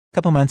A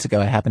couple months ago,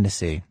 I happened to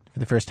see, for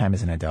the first time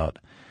as an adult,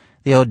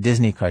 the old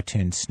Disney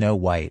cartoon Snow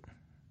White.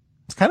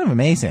 It's kind of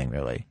amazing,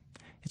 really.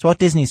 It's Walt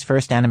Disney's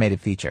first animated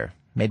feature,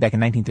 made back in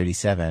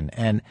 1937,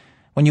 and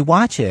when you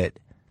watch it,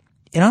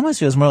 it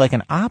almost feels more like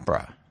an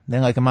opera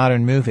than like a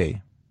modern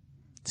movie.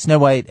 Snow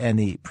White and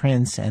the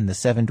Prince and the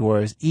Seven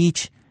Dwarfs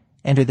each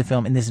enter the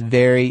film in this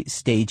very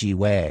stagey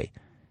way,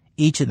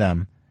 each of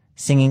them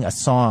singing a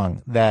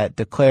song that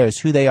declares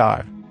who they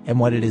are and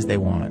what it is they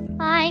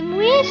want. I'm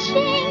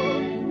wishing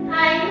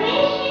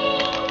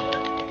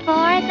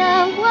for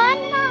the one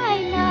I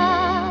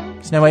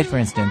love. Snow White, for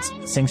instance,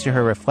 sings to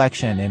her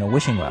reflection in a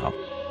wishing well,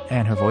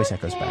 and her voice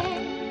echoes back.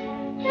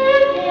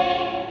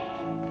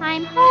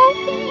 I'm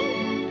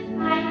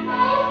hoping,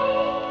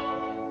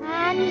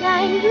 and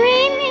I'm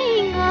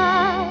dreaming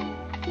of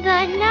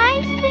the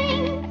nice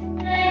things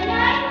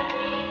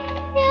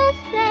you'll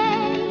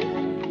say.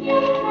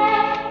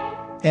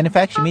 And in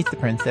fact, she meets the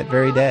prince that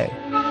very day.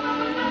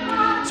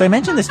 So I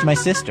mentioned this to my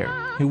sister,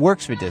 who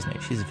works for Disney.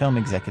 She's a film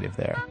executive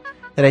there.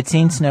 That I'd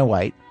seen Snow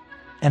White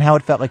and how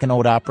it felt like an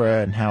old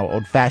opera and how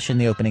old-fashioned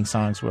the opening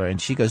songs were.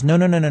 And she goes, no.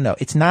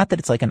 It's not that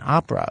it's like an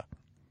opera.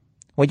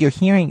 What you're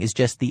hearing is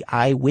just the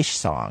I Wish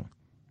song.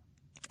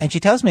 And she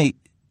tells me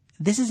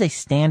this is a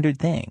standard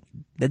thing,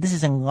 that this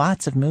is in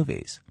lots of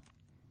movies.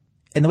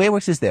 And the way it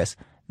works is this.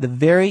 The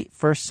very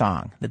first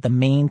song that the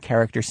main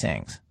character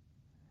sings,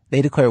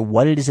 they declare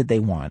what it is that they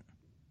want.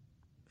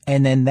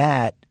 And then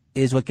that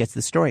is what gets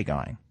the story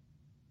going.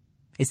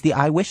 It's the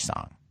I Wish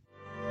song.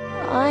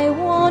 I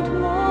want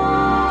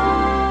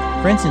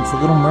more. For instance, The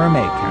Little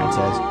Mermaid, Karen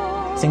says,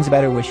 sings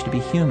about her wish to be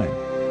human.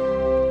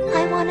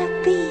 I want to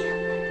be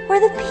where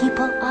the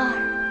people are.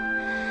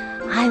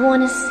 I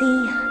want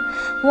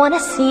to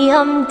see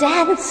them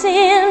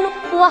dancing,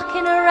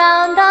 walking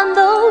around on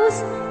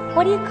those,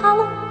 what do you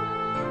call them?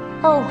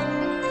 Oh,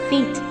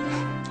 feet.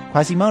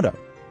 Quasimodo,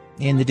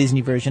 in the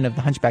Disney version of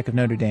The Hunchback of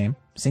Notre Dame,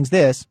 sings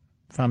this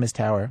from his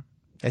tower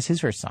as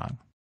his first song.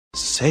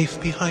 Safe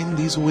behind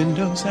these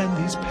windows and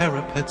these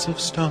parapets of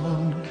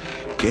stone,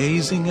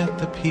 gazing at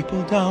the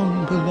people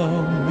down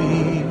below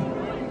me.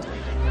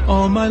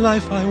 All my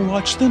life I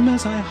watch them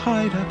as I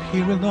hide up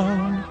here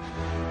alone,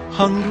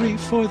 hungry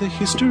for the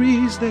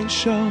histories they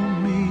show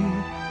me.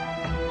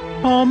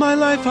 All my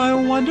life I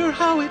wonder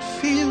how it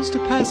feels to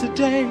pass a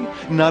day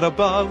not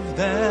above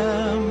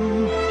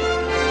them,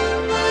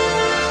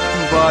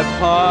 but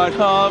part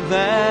of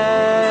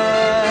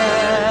them.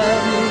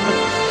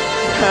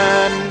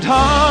 And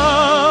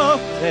up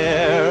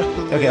there.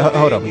 Okay,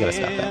 hold on, we gotta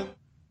stop that.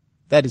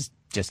 That is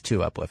just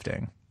too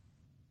uplifting.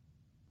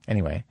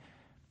 Anyway,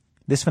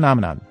 this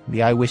phenomenon,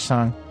 the I Wish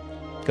song,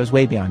 goes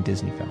way beyond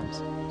Disney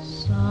films.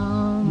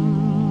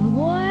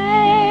 Somewhere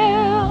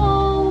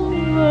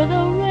over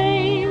the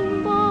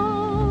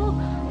rainbow.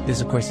 This,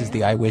 of course, is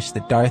the I Wish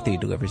that Dorothy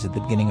delivers at the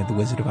beginning of The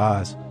Wizard of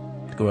Oz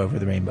to go over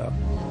the rainbow.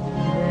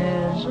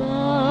 There's a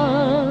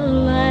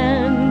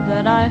land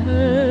that I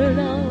heard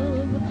of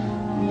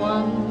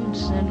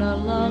once in a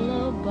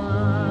lullaby.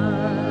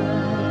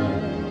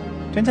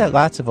 Turns out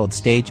lots of old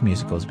stage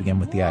musicals begin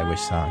with the I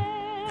Wish song.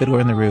 Fiddler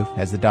on the Roof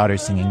has the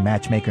daughters singing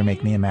Matchmaker,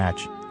 Make Me a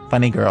Match.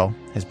 Funny Girl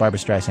has Barbra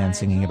Streisand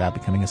singing about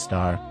becoming a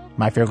star.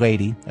 My Fair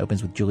Lady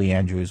opens with Julie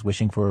Andrews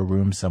wishing for a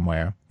room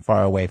somewhere,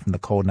 far away from the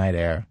cold night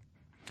air.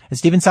 And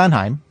Stephen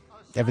Sondheim,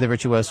 ever the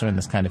virtuoso in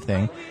this kind of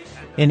thing,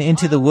 in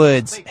Into the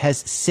Woods has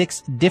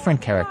 6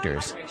 different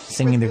characters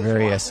singing their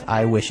various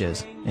I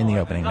Wishes in the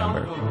opening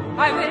number.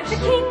 I wish the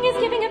king is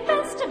giving a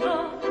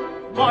festival.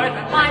 More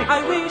than life.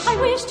 I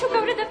wish to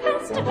go to the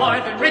festival. More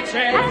than riches.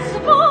 And the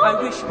ball.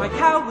 I wish my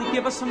cow would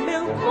give us some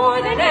milk.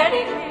 More than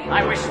anything.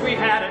 I wish we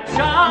had a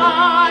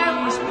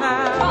child. Squeeze,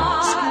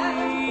 pal.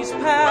 Squeeze,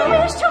 pal.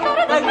 I wish to go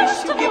to the I wish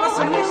festival. you'd give us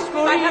some milk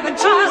or I even have a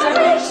cheese. child. I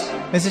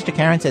wish. My sister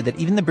Karen said that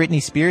even the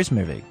Britney Spears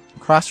movie,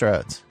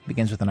 Crossroads,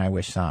 begins with an I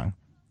Wish song.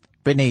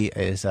 Britney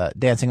is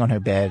dancing on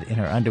her bed in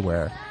her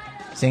underwear,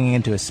 singing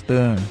into a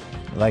spoon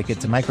like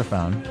it's a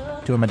microphone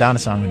to a Madonna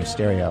song in a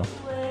stereo,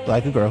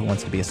 like a girl who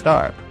wants to be a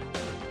star,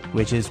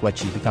 which is what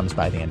she becomes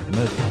by the end of the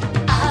movie.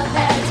 I've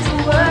had to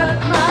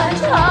work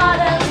much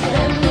harder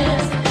than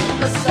this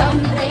for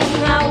something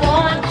I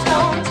want.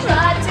 Don't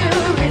try to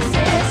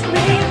resist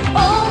me.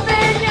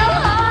 Open your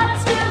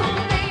hearts to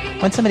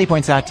me. When somebody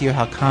points out to you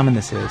how common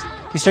this is,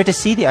 you start to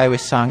see the I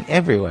Wish song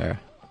everywhere.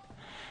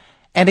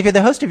 And if you're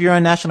the host of your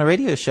own national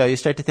radio show, you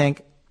start to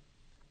think,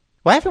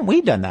 why haven't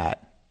we done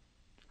that?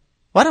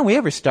 Why don't we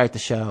ever start the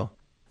show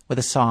with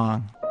a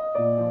song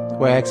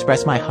where I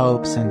express my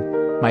hopes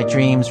and my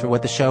dreams for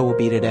what the show will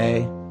be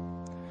today?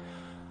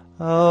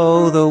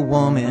 Oh, the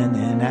woman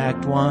in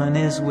Act 1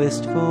 is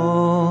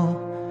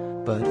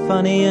wistful, but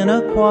funny in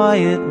a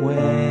quiet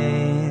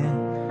way.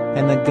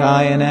 And the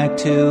guy in Act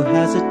 2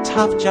 has a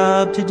tough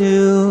job to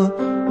do,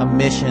 a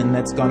mission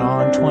that's gone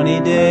on 20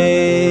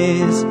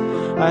 days.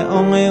 I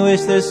only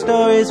wish their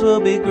stories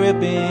will be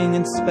gripping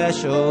and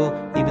special,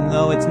 even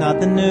though it's not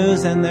the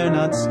news and they're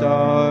not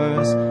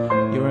stars.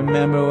 You're You'll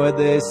remember what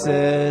they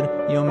said,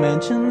 you'll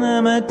mention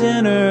them at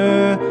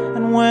dinner,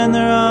 and when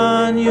they're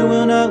on, you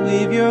will not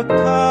leave your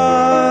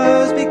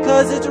cars,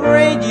 because it's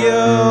radio.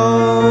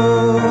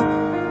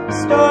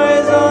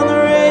 Stories on the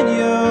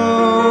radio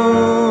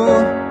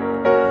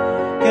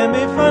can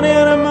be funny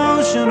and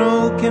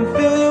emotional, can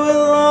fill you with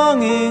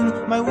longing.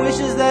 My wish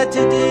is that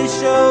today's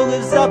show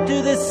lives up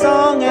to this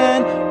song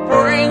and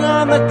bring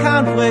on the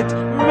conflict,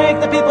 make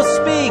the people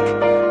speak,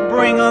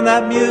 bring on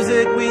that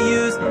music we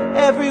use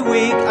every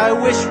week. I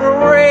wish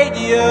for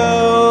radio,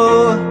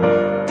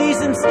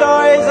 decent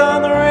stories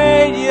on the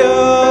radio.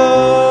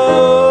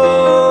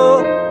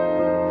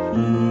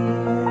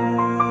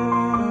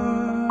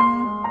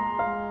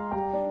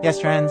 Yes,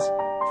 friends,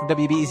 from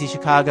WBEZ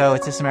Chicago,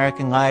 it's This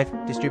American Life,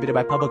 distributed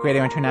by Public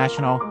Radio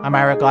International. I'm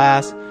Ira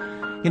Glass.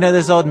 You know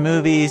those old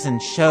movies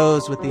and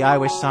shows with the I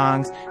Wish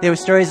songs? They were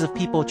stories of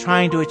people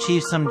trying to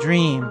achieve some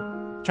dream,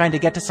 trying to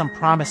get to some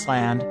promised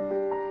land.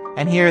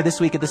 And here, this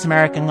week at This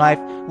American Life,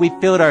 we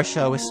filled our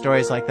show with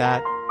stories like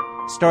that.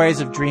 Stories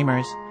of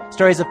dreamers.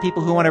 Stories of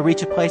people who want to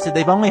reach a place that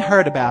they've only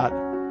heard about.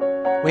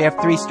 We have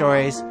 3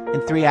 stories in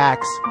 3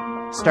 acts.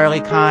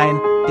 Starley Kine,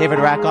 David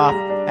Rakoff,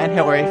 and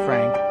Hillary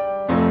Frank.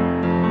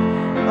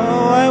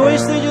 Oh, I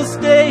wish that you'll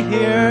stay here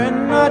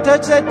and not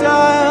touch that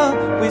dial.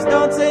 Please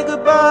don't say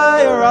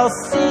goodbye or I'll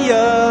see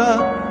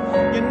ya.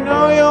 You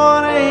know you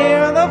want to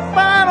hear the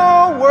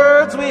final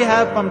words we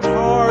have from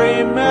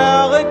Tori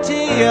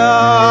Melodia.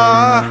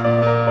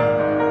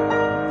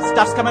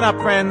 Stuff's coming up,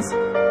 friends,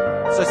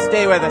 so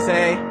stay with us,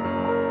 eh?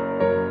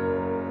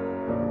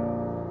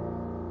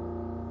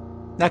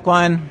 Neck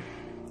one,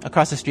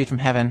 Across the Street from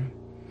Heaven.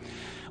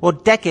 Well,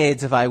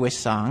 decades of I Wish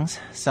songs,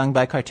 sung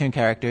by cartoon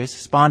characters,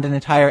 spawned an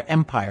entire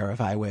empire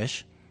of I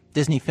Wish.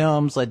 Disney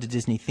films led to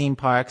Disney theme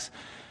parks.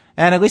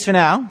 And at least for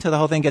now, till the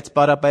whole thing gets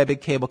bought up by a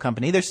big cable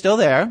company, they're still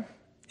there,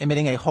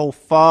 emitting a whole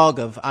fog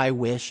of I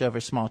Wish over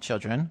small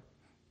children.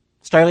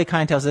 Starley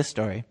Kine tells this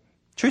story,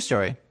 true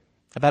story,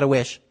 about a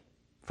wish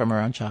from her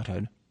own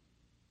childhood.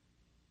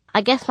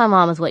 I guess my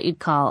mom is what you'd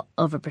call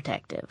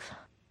overprotective.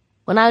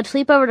 When I would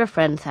sleep over at a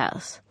friend's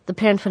house, the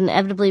parents would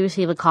inevitably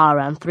receive a call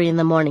around 3 in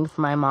the morning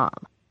from my mom,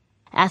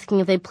 asking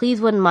if they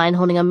please wouldn't mind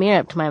holding a mirror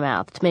up to my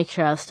mouth to make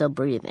sure I was still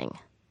breathing.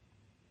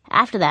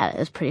 After that, it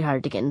was pretty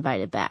hard to get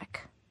invited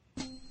back.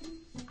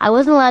 I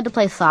wasn't allowed to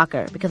play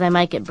soccer because I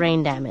might get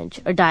brain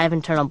damage or die of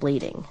internal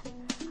bleeding.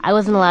 I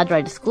wasn't allowed to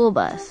ride a school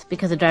bus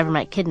because the driver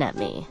might kidnap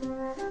me.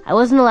 I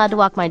wasn't allowed to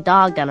walk my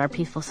dog down our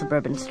peaceful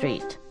suburban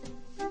street.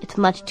 It's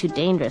much too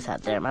dangerous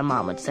out there, my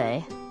mom would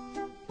say.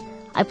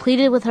 I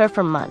pleaded with her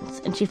for months,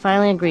 and she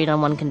finally agreed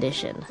on one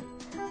condition.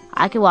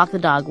 I could walk the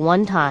dog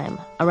one time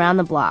around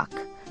the block,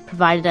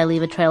 provided I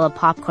leave a trail of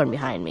popcorn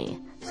behind me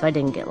so I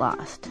didn't get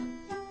lost.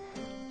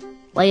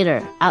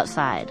 Later,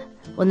 outside,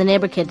 when the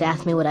neighbor kids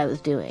asked me what I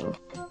was doing,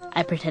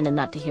 I pretended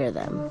not to hear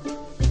them.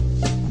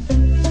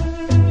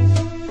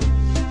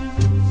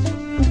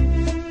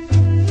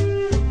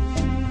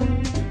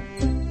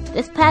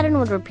 This pattern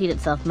would repeat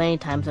itself many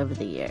times over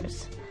the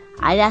years.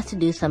 I'd ask to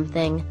do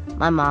something,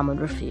 my mom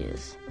would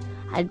refuse.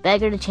 I'd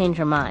beg her to change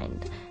her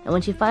mind, and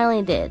when she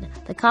finally did,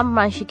 the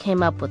compromise she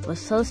came up with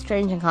was so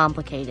strange and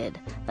complicated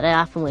that I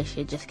often wish she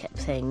had just kept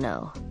saying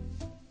no.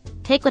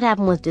 Take what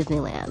happened with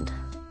Disneyland.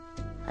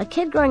 A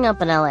kid growing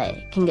up in LA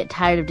can get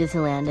tired of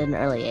Disneyland at an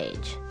early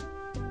age.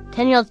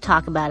 10-year-olds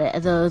talk about it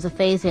as though it was a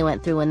phase they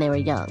went through when they were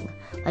young,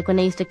 like when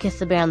they used to kiss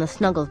the bear on the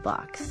Snuggles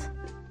box.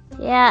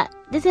 Yeah,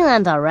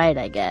 Disneyland's alright,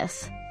 I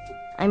guess.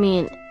 I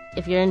mean,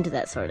 if you're into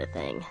that sort of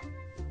thing.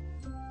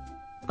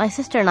 My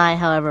sister and I,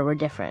 however, were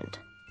different.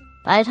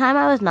 By the time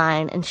I was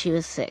 9 and she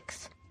was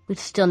 6, we'd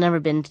still never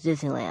been to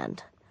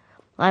Disneyland.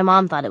 My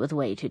mom thought it was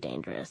way too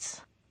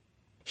dangerous.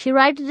 She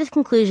arrived at this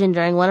conclusion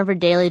during one of her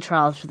daily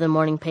trawls for the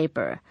morning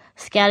paper,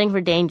 scouting for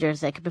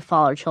dangers that could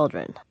befall her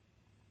children.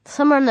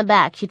 Somewhere in the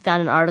back, she'd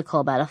found an article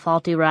about a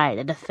faulty ride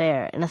at a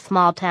fair in a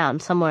small town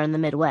somewhere in the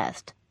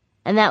Midwest,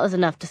 and that was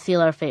enough to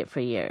seal our fate for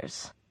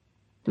years.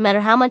 No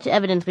matter how much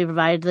evidence we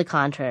provided to the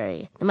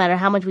contrary, no matter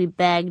how much we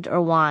begged or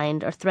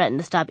whined or threatened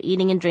to stop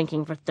eating and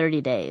drinking for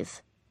 30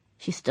 days,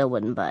 she still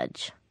wouldn't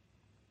budge.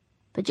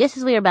 But just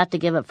as we were about to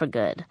give up for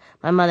good,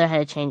 my mother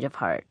had a change of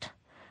heart.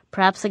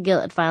 Perhaps the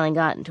guilt had finally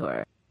gotten to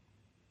her.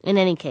 In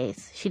any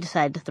case, she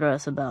decided to throw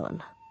us a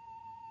bone.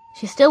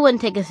 She still wouldn't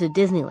take us to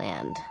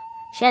Disneyland.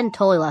 She hadn't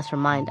totally lost her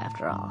mind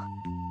after all.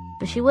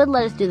 But she would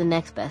let us do the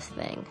next best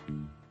thing.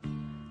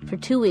 For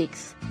 2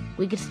 weeks,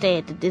 we could stay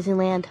at the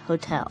Disneyland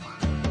Hotel.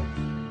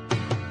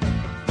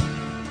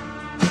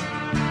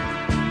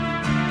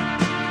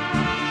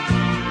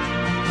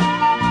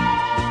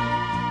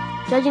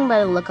 Judging by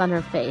the look on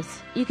her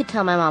face, you could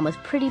tell my mom was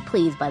pretty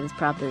pleased by this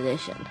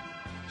proposition.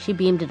 She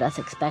beamed at us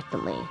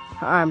expectantly,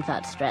 her arms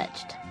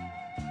outstretched.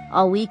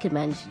 All we could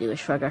manage to do was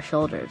shrug our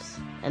shoulders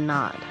and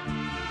nod.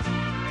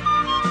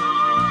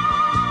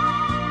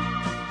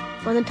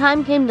 When the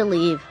time came to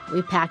leave,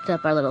 we packed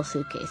up our little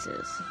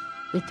suitcases.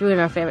 We threw in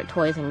our favorite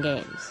toys and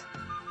games.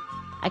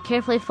 I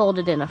carefully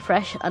folded in a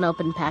fresh,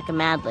 unopened pack of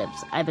Mad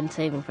Libs I'd been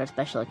saving for a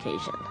special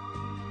occasion.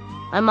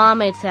 My mom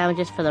made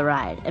sandwiches for the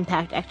ride and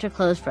packed extra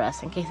clothes for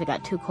us in case it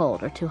got too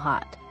cold or too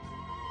hot.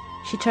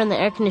 She turned the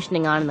air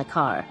conditioning on in the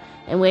car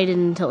and waited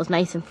until it was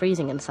nice and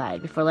freezing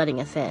inside before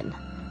letting us in.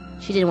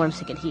 She didn't want us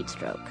to get heat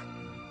stroke.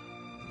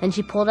 Then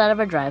she pulled out of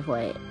our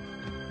driveway,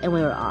 and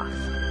we were off.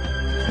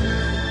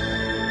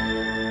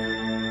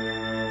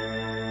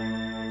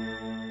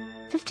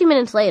 "15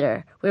 minutes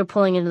later, we were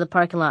pulling into the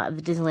parking lot of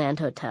the Disneyland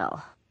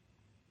Hotel.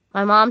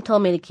 My mom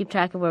told me to keep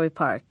track of where we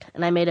parked,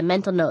 and I made a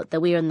mental note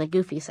that we were in the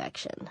Goofy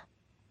section.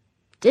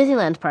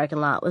 Disneyland's parking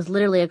lot was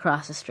literally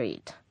across the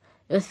street.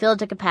 It was filled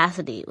to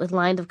capacity, with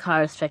lines of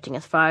cars stretching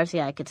as far as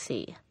the eye could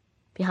see.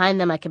 Behind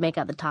them, I could make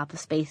out the top of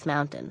Space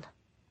Mountain.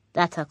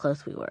 That's how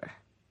close we were.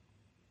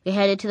 We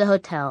headed to the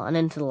hotel and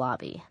into the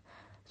lobby.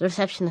 The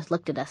receptionist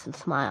looked at us and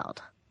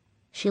smiled.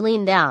 She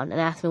leaned down and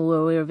asked me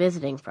where we were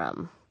visiting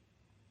from.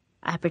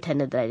 I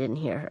pretended that I didn't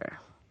hear her.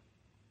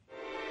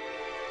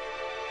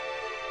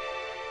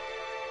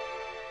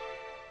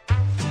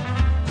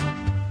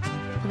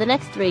 For the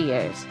next 3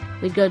 years,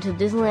 we'd go to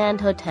the Disneyland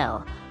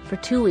Hotel for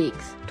 2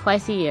 weeks,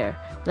 twice a year,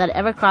 without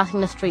ever crossing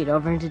the street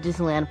over into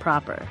Disneyland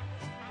proper.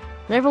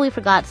 Whenever we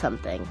forgot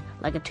something,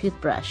 like a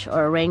toothbrush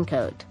or a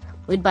raincoat,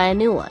 we'd buy a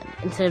new one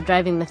instead of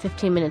driving the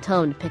 15 minutes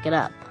home to pick it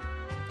up.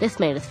 This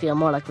made us feel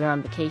more like we were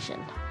on vacation.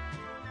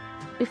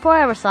 Before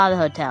I ever saw the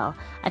hotel,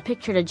 I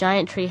pictured a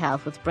giant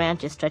treehouse with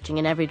branches stretching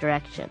in every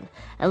direction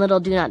and little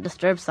do not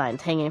disturb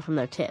signs hanging from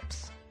their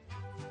tips.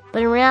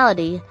 But in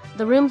reality,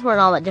 the rooms weren't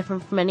all that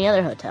different from any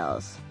other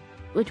hotels,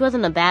 which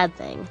wasn't a bad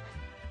thing.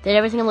 They had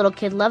everything a little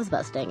kid loves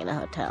about staying in a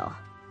hotel.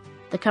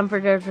 The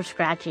comforters were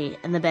scratchy,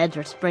 and the beds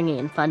were springy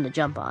and fun to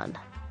jump on,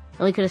 and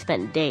we could have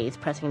spent days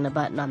pressing the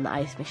button on the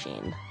ice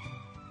machine.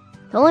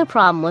 The only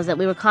problem was that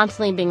we were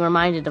constantly being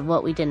reminded of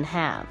what we didn't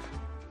have.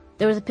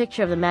 There was a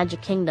picture of the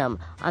Magic Kingdom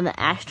on the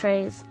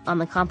ashtrays, on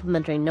the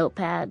complimentary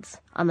notepads,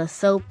 on the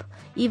soap,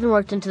 even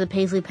worked into the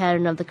paisley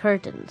pattern of the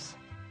curtains.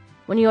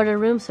 When you ordered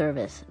room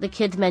service, the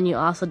kids' menu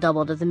also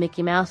doubled as a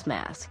Mickey Mouse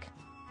mask.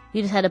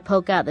 You just had to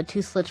poke out the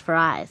 2 slits for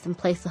eyes and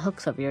place the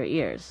hooks over your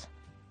ears.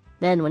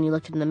 Then, when you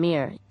looked in the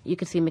mirror, you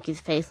could see Mickey's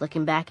face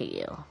looking back at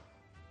you.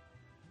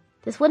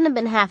 This wouldn't have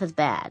been half as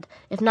bad,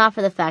 if not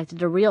for the fact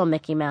that a real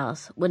Mickey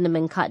Mouse wouldn't have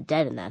been caught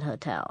dead in that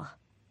hotel.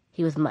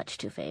 He was much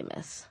too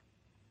famous.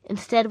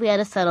 Instead, we had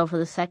to settle for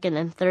the 2nd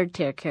and 3rd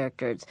tier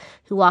characters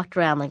who walked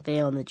around like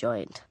they owned the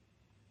joint.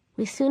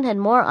 We soon had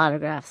more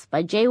autographs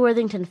by J.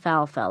 Worthington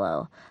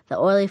Foulfellow, the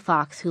oily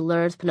fox who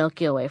lures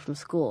Pinocchio away from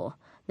school,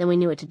 than we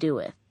knew what to do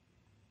with.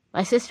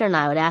 My sister and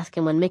I would ask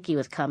him when Mickey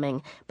was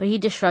coming, but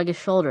he'd just shrug his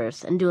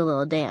shoulders and do a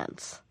little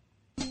dance.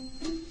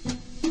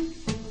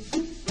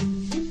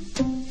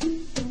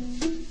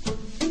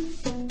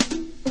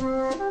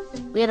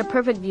 We had a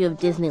perfect view of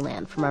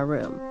Disneyland from our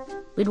room.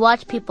 We'd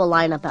watch people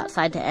line up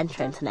outside the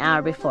entrance an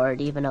hour before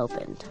it even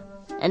opened.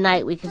 At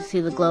night, we could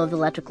see the glow of the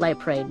electric light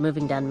parade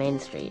moving down Main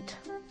Street.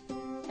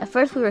 At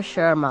first, we were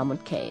sure our mom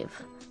would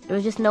cave. There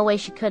was just no way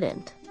she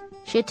couldn't.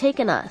 She had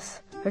taken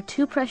us, her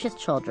 2 precious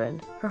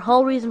children, her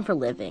whole reason for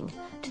living,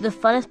 to the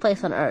funnest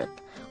place on earth,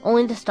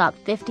 only to stop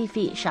 50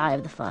 feet shy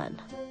of the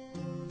fun.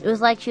 It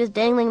was like she was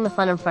dangling the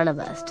fun in front of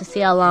us to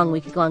see how long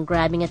we could go on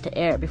grabbing at the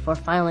air before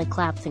finally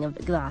collapsing of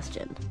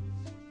exhaustion.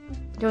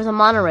 There was a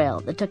monorail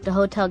that took the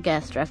hotel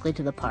guests directly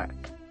to the park.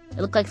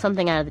 It looked like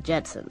something out of the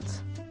Jetsons.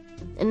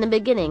 In the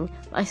beginning,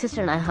 my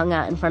sister and I hung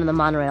out in front of the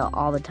monorail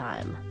all the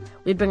time.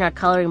 We'd bring our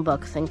coloring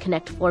books and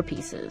connect 4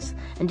 pieces,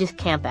 and just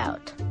camp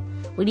out.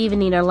 We'd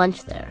even eat our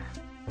lunch there.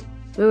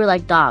 We were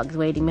like dogs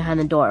waiting behind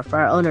the door for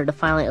our owner to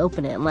finally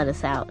open it and let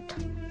us out.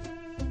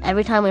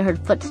 Every time we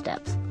heard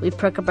footsteps, we'd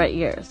perk up our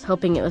ears,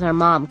 hoping it was our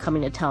mom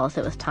coming to tell us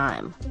it was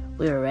time.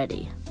 We were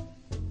ready.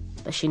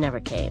 But she never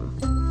came.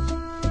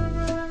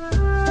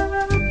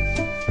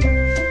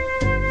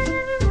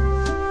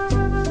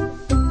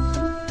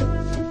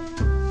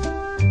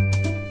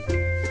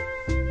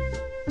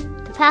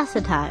 To pass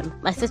the time,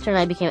 my sister and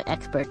I became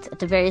experts at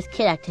the various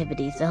kid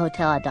activities the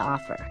hotel had to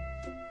offer.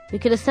 We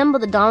could assemble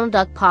the Donald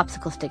Duck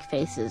popsicle stick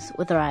faces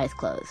with our eyes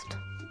closed.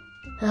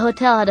 The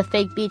hotel had a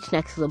fake beach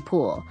next to the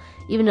pool,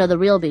 even though the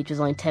real beach was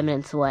only 10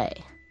 minutes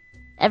away.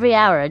 Every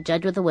hour, a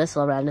judge with a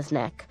whistle around his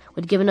neck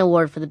would give an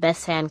award for the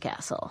best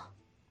sandcastle.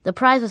 The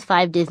prize was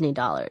 $5 Disney,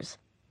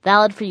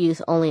 valid for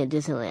use only at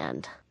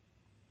Disneyland.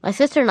 My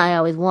sister and I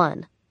always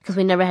won, because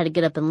we never had to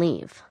get up and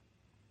leave.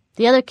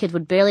 The other kids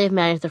would barely have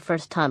managed their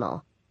first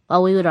tunnel,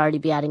 while we would already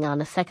be adding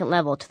on a 2nd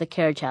level to the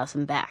carriage house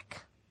and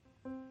back.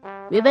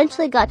 We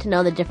eventually got to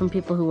know the different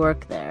people who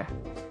worked there.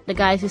 The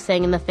guys who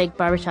sang in the fake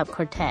barbershop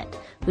quartet,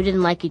 who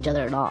didn't like each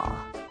other at all.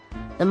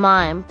 The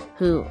mime,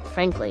 who,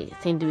 frankly,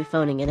 seemed to be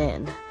phoning it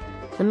in.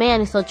 The man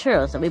who sold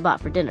churros that we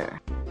bought for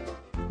dinner.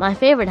 My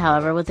favorite,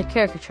 however, was the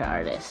caricature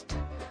artist.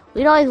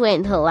 We'd always wait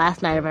until the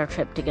last night of our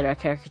trip to get our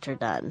caricature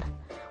done.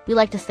 We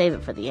liked to save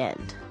it for the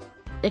end.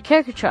 The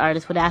caricature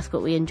artist would ask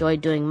what we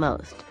enjoyed doing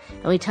most,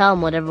 and we'd tell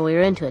him whatever we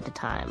were into at the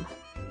time.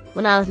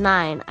 When I was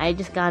 9, I had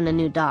just gotten a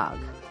new dog.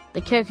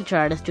 The caricature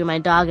artist drew my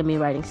dog and me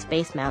riding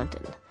Space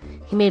Mountain.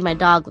 He made my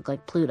dog look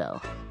like Pluto.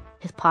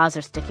 His paws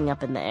are sticking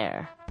up in the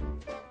air.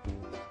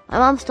 My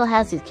mom still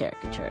has these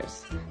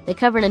caricatures. They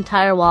cover an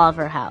entire wall of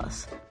her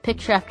house,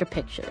 picture after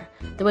picture,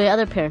 the way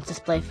other parents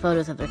display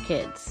photos of their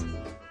kids.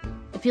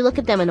 If you look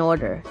at them in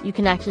order, you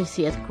can actually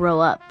see us grow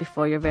up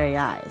before your very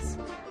eyes.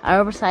 Our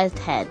oversized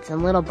heads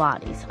and little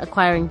bodies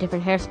acquiring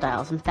different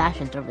hairstyles and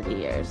fashions over the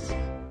years.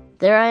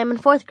 There I am in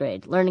 4th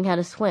grade, learning how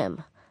to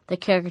swim. The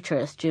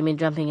caricaturist drew me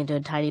jumping into a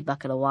tiny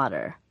bucket of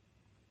water.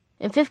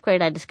 In 5th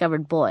grade, I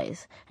discovered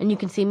boys, and you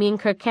can see me and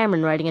Kirk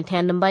Cameron riding a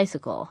tandem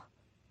bicycle.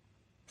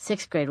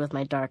 6th grade was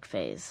my dark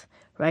phase,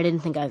 where I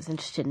didn't think I was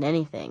interested in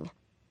anything.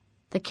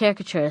 The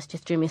caricaturist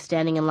just drew me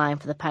standing in line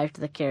for the Pirates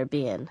of the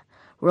Caribbean,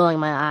 rolling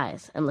my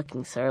eyes and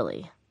looking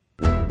surly.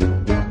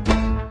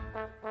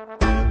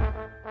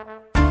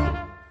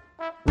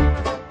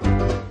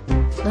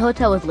 The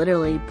hotel was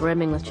literally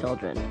brimming with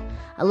children,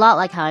 a lot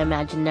like how I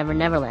imagined Never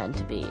Neverland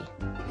to be.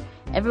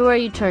 Everywhere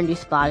you turned, you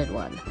spotted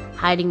one,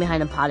 hiding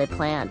behind a potted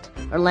plant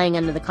or laying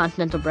under the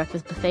continental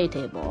breakfast buffet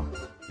table.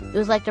 It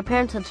was like their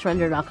parents had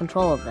surrendered all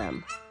control of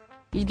them.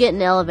 You'd get in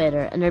the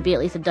elevator and there'd be at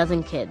least a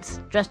dozen kids,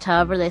 dressed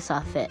however they saw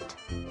fit.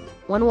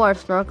 One wore a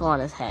snorkel on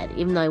his head,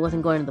 even though he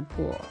wasn't going to the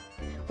pool.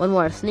 One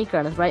wore a sneaker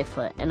on his right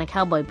foot and a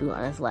cowboy boot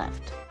on his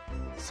left.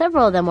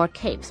 Several of them wore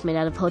capes made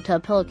out of hotel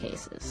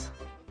pillowcases.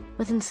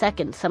 Within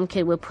seconds, some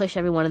kid would push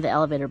every one of the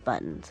elevator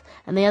buttons,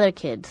 and the other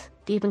kids,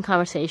 deep in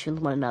conversation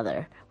with one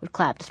another, would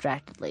clap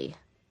distractedly.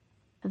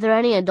 If there were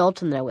any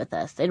adults in there with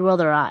us, they'd roll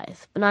their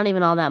eyes, but not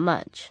even all that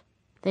much.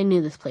 They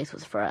knew this place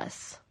was for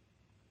us.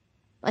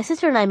 My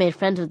sister and I made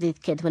friends with these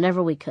kids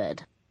whenever we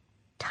could.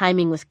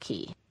 Timing was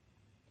key.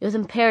 It was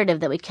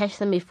imperative that we catch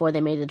them before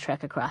they made the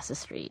trek across the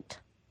street.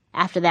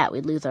 After that,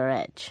 we'd lose our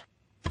edge.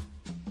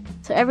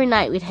 So every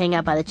night, we'd hang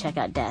out by the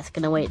checkout desk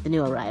and await the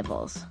new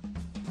arrivals.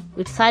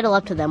 We'd sidle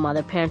up to them while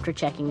their parents were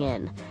checking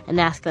in and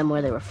ask them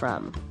where they were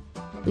from.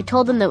 We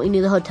told them that we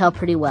knew the hotel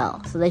pretty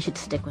well, so they should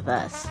stick with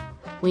us.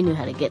 We knew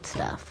how to get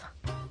stuff.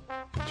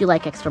 "Do you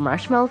like extra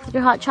marshmallows with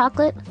your hot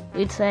chocolate?"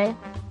 we'd say.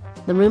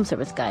 The room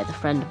service guy is a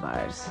friend of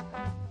ours.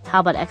 "How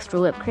about extra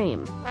whipped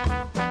cream?"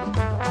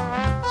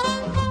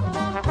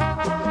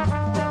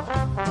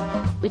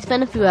 We'd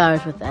spend a few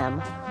hours with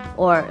them,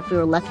 or, if we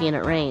were lucky and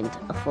it rained,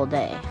 a full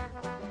day.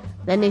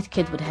 Then these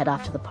kids would head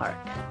off to the park.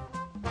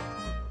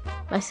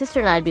 My sister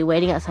and I'd be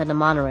waiting outside the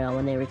monorail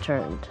when they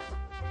returned.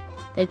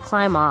 They'd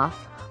climb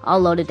off, all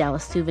loaded down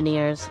with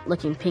souvenirs,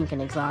 looking pink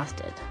and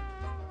exhausted.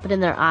 But in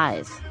their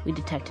eyes, we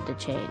detected a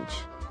change.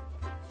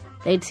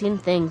 They'd seen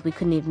things we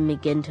couldn't even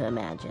begin to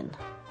imagine.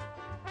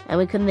 And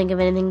we couldn't think of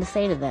anything to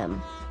say to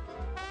them.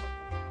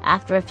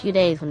 After a few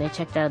days when they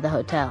checked out of the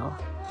hotel,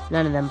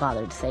 none of them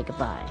bothered to say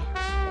goodbye.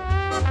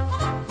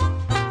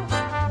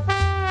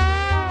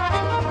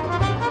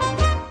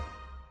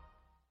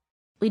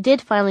 We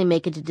did finally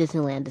make it to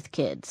Disneyland as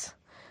kids,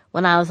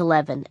 when I was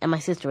 11 and my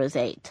sister was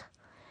 8.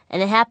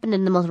 And it happened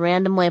in the most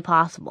random way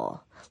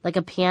possible, like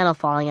a piano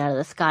falling out of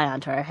the sky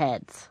onto our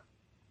heads.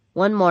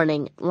 One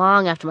morning,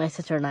 long after my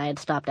sister and I had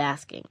stopped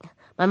asking,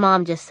 my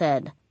mom just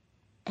said,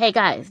 "Hey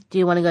guys, do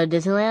you want to go to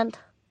Disneyland?"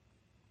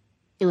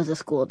 It was a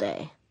school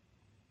day.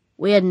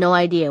 We had no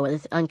idea where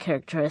this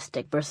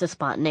uncharacteristic burst of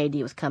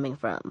spontaneity was coming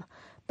from,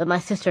 but my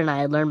sister and I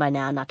had learned by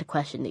now not to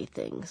question these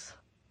things.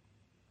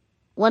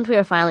 Once we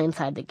were finally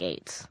inside the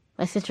gates,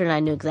 my sister and I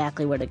knew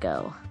exactly where to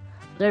go.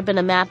 There had been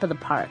a map of the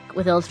park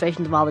with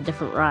illustrations of all the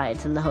different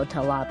rides in the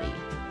hotel lobby.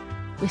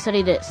 We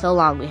studied it so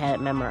long we had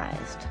it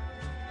memorized.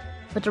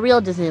 But the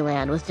real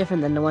Disneyland was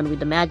different than the one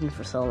we'd imagined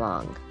for so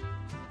long.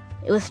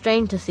 It was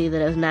strange to see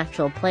that it was an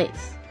actual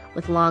place,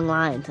 with long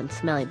lines and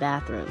smelly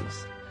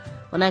bathrooms.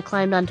 When I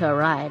climbed onto a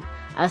ride,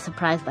 I was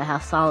surprised by how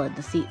solid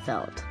the seat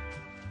felt.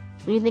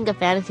 When you think of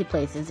fantasy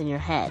places in your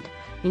head,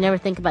 you never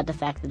think about the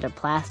fact that they're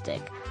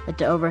plastic, that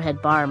the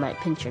overhead bar might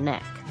pinch your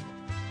neck.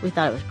 We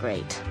thought it was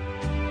great.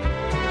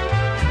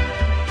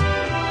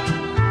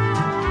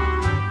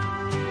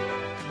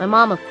 My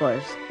mom, of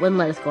course, wouldn't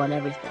let us go on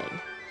everything.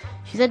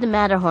 She said the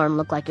Matterhorn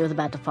looked like it was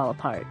about to fall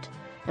apart,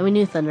 and we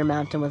knew Thunder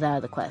Mountain was out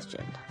of the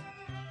question.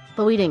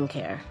 But we didn't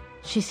care.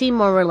 She seemed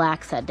more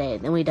relaxed that day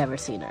than we'd ever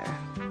seen her.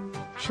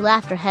 She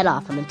laughed her head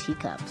off on the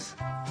teacups.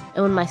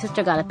 And when my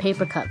sister got a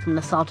paper cut from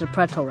the salted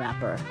pretzel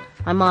wrapper,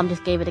 my mom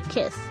just gave it a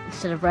kiss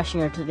instead of rushing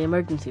her to the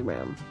emergency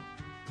room.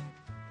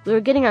 We were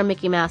getting our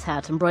Mickey Mouse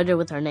hats embroidered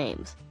with our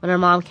names when our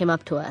mom came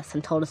up to us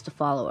and told us to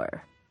follow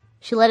her.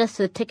 She led us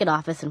to the ticket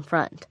office in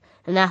front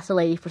and asked the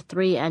lady for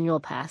 3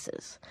 annual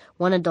passes,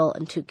 1 adult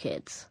and 2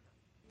 kids.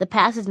 The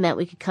passes meant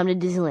we could come to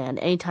Disneyland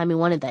anytime we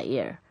wanted that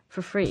year,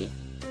 for free.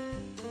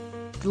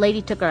 The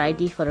lady took our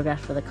ID photograph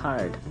for the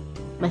card,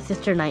 my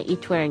sister and I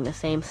each wearing the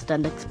same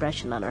stunned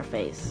expression on our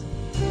face.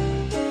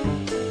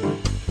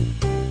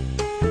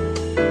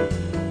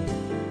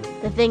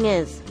 The thing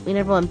is, we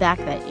never went back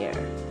that year.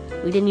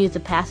 We didn't use the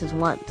passes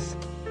once.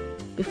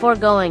 Before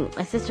going,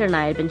 my sister and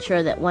I had been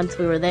sure that once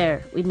we were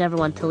there, we'd never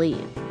want to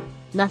leave.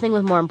 Nothing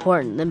was more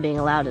important than being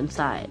allowed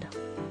inside.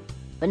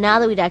 But now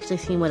that we'd actually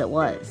seen what it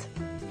was,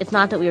 it's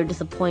not that we were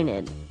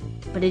disappointed,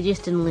 but it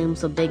just didn't loom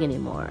so big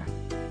anymore.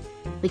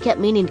 We kept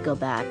meaning to go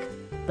back,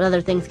 but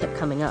other things kept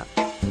coming up.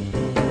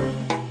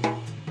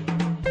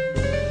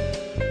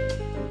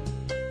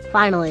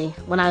 Finally,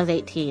 when I was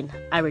 18,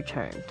 I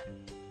returned.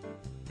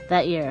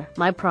 That year,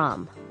 my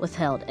prom was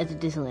held at the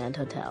Disneyland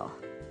Hotel.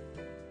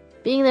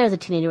 Being there as a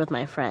teenager with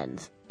my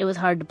friends, it was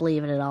hard to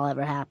believe it had all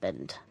ever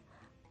happened.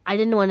 I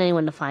didn't want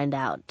anyone to find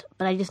out,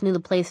 but I just knew the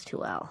place too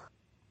well.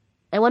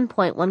 At one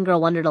point, one girl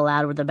wondered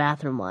aloud where the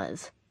bathroom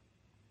was.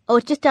 "Oh,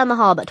 it's just down the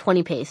hall about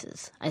 20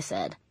 paces, I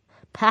said.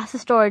 "Past the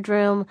storage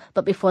room,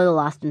 but before the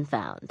lost and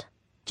found.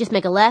 Just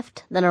make a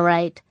left, then a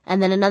right,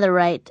 and then another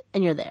right,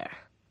 and you're there."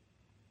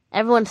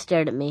 Everyone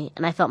stared at me,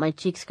 and I felt my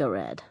cheeks go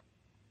red.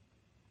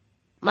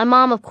 My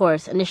mom, of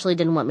course, initially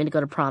didn't want me to go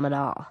to prom at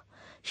all.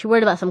 She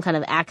worried about some kind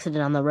of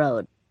accident on the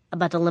road,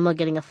 about the limo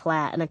getting a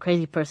flat and a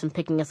crazy person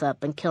picking us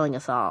up and killing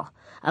us all,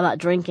 about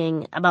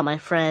drinking, about my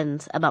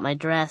friends, about my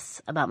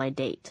dress, about my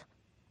date.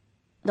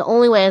 The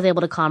only way I was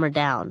able to calm her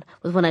down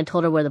was when I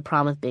told her where the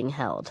prom was being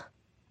held.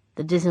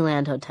 The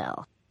Disneyland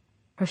Hotel.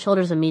 Her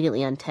shoulders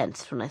immediately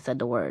untensed when I said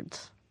the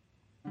words.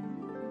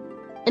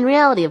 In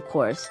reality, of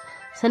course,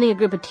 sending a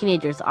group of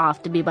teenagers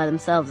off to be by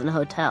themselves in a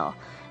hotel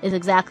is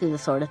exactly the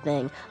sort of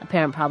thing a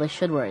parent probably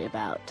should worry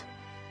about.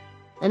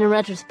 And in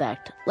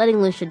retrospect,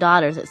 letting loose your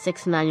daughters at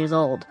 6 and 9 years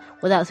old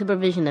without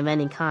supervision of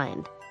any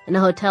kind, in a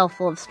hotel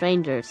full of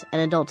strangers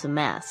and adults in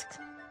masks,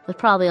 was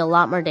probably a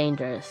lot more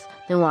dangerous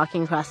than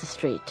walking across the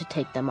street to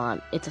take them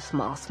on It's a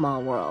Small,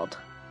 Small World.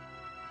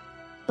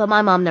 But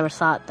my mom never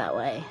saw it that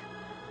way.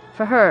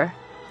 For her,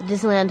 the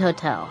Disneyland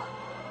Hotel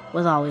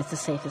was always the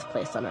safest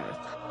place on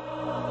earth.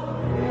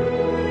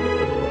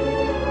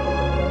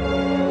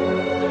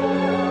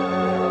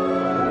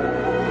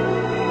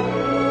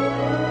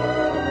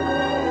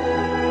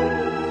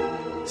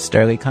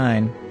 Sterling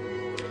Kine.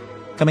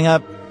 Coming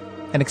up,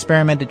 an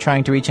experiment at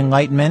trying to reach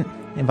enlightenment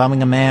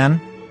involving a man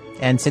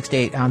and 6 to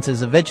 8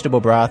 ounces of vegetable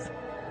broth.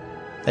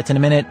 That's in a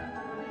minute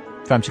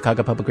from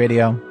Chicago Public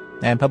Radio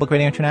and Public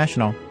Radio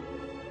International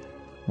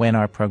when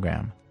our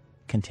program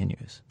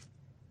continues.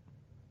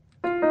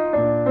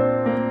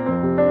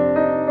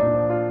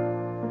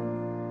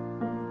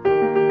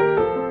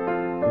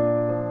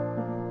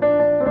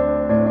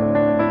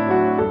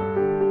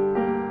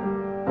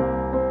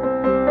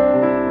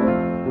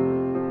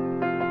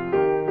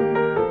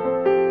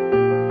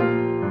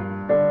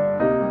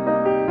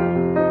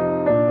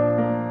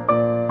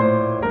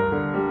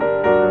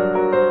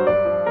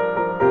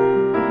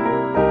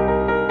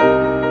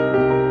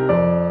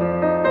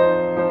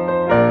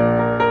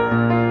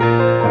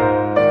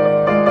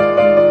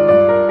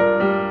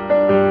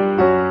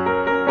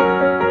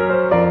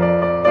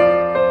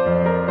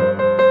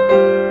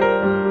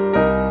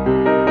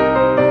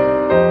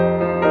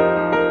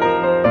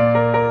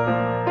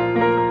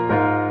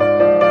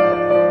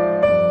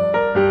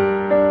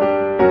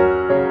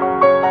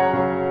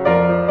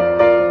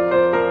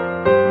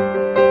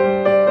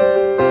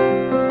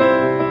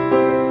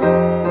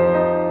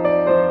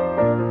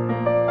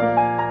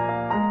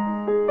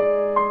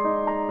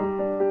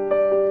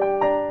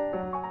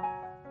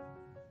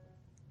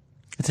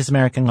 It's This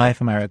American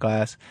Life. I'm Ira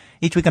Glass.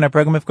 Each week on our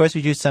program, of course,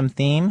 we choose some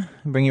theme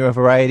and bring you a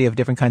variety of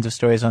different kinds of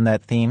stories on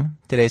that theme.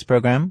 Today's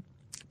program,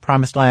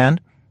 Promised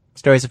Land,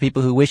 stories of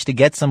people who wish to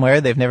get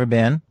somewhere they've never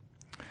been.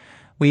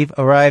 We've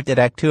arrived at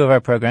Act 2 of our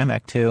program,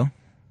 Act 2,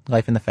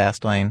 Life in the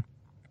Fast Lane.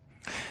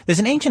 There's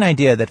an ancient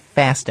idea that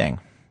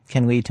fasting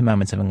can lead to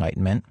moments of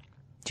enlightenment.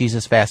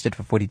 Jesus fasted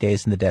for 40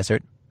 days in the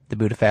desert. The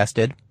Buddha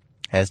fasted,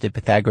 as did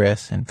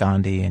Pythagoras and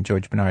Gandhi and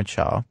George Bernard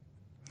Shaw.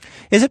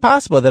 Is it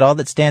possible that all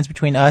that stands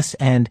between us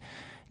and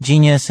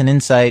genius and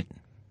insight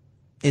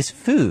is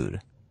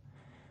food?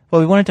 Well,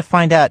 we wanted to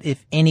find out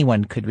if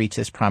anyone could reach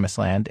this promised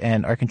land,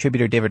 and our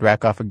contributor David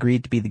Rakoff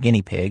agreed to be the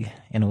guinea pig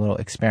in a little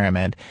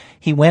experiment.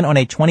 He went on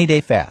a 20-day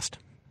fast.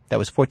 That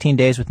was 14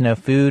 days with no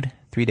food,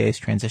 3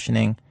 days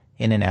transitioning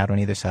in and out on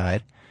either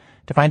side,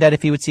 to find out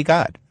if he would see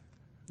God,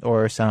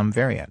 or some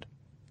variant.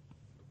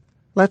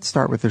 Let's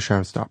start with the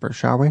showstopper,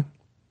 shall we?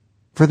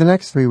 For the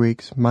next 3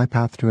 weeks, my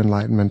path to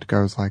enlightenment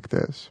goes like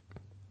this.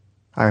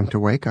 I am to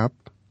wake up,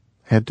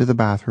 head to the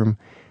bathroom,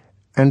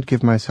 and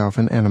give myself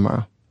an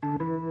enema.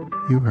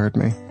 You heard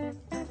me.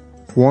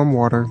 Warm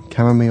water,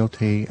 chamomile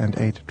tea, and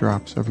 8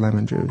 drops of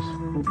lemon juice.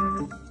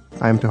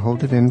 I am to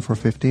hold it in for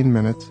 15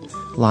 minutes,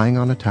 lying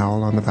on a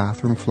towel on the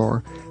bathroom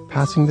floor,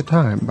 passing the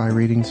time by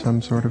reading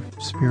some sort of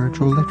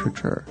spiritual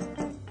literature.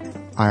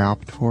 I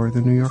opt for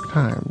the New York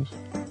Times.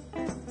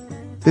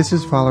 This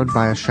is followed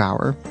by a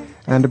shower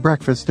and a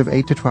breakfast of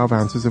 8 to 12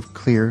 ounces of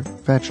clear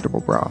vegetable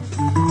broth.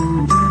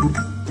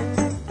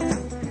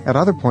 At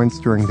other points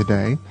during the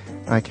day,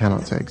 I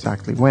cannot say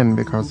exactly when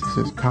because this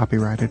is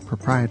copyrighted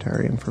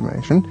proprietary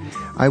information,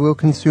 I will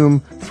consume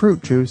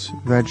fruit juice,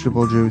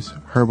 vegetable juice,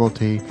 herbal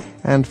tea,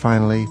 and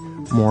finally,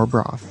 more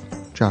broth,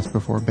 just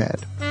before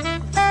bed.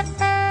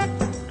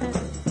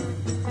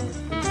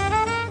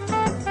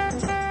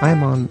 I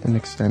am on an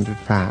extended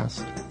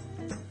fast.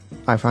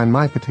 I find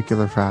my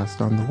particular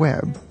fast on the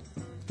web.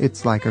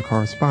 It's like a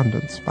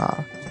correspondence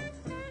spa.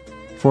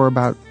 For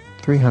about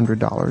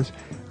 $300,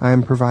 I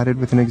am provided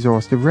with an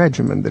exhaustive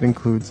regimen that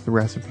includes the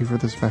recipe for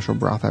the special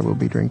broth I will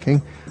be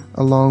drinking,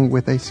 along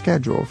with a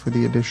schedule for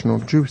the additional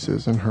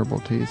juices and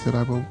herbal teas that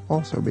I will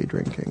also be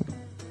drinking.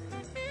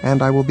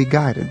 And I will be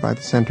guided by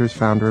the center's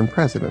founder and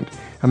president,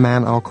 a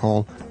man I'll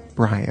call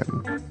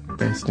Brian,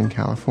 based in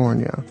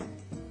California.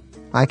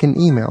 I can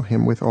email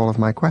him with all of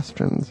my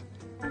questions.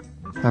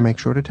 I make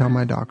sure to tell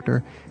my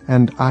doctor,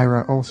 and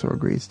Ira also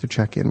agrees to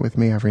check in with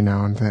me every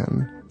now and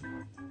then.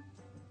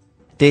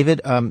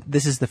 David,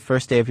 this is the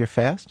first day of your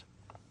fast?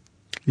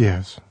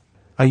 Yes.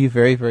 Are you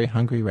very, very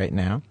hungry right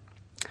now?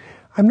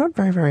 I'm not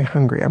very, very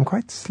hungry. I'm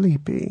quite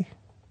sleepy.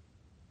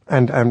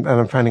 And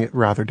I'm finding it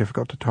rather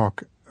difficult to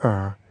talk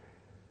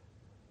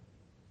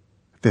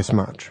this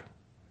much.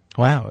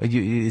 Wow,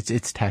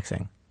 it's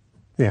taxing.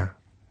 Yeah.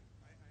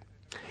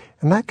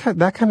 And that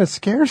kind of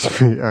scares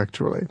me,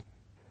 actually.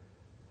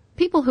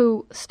 People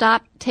who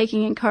stop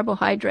taking in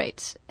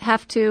carbohydrates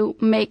have to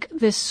make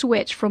this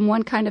switch from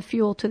one kind of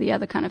fuel to the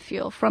other kind of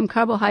fuel, from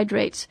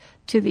carbohydrates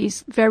to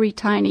these very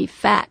tiny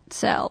fat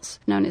cells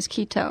known as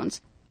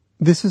ketones.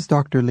 This is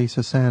Dr.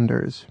 Lisa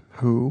Sanders,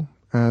 who,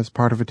 as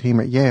part of a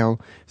team at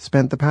Yale,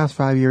 spent the past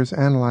 5 years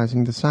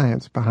analyzing the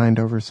science behind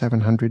over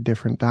 700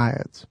 different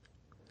diets.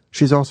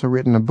 She's also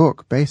written a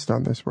book based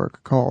on this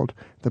work called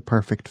The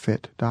Perfect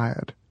Fit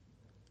Diet.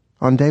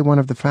 On day 1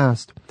 of the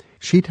fast,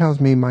 she tells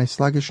me my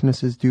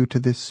sluggishness is due to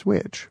this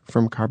switch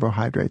from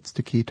carbohydrates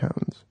to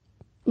ketones.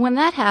 When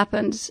that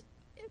happens,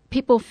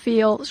 people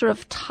feel sort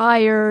of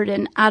tired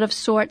and out of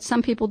sorts.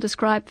 Some people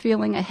describe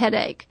feeling a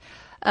headache.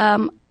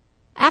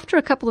 After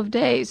a couple of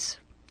days,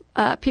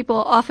 people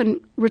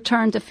often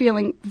return to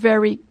feeling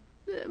very,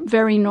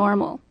 very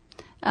normal,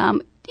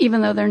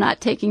 even though they're not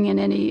taking in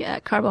any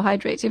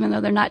carbohydrates, even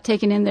though they're not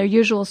taking in their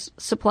usual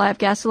supply of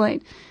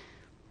gasoline.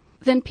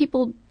 Then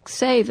people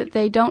say that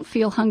they don't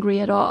feel hungry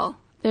at all.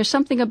 There's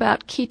something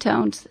about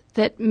ketones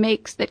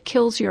that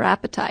kills your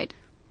appetite.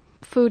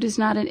 Food is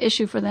not an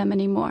issue for them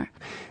anymore.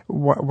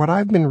 What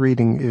I've been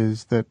reading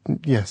is that,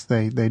 yes,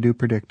 they do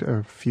predict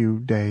a few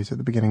days at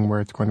the beginning where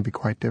it's going to be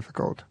quite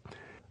difficult.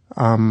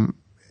 And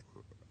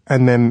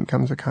then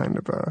comes a kind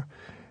of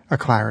a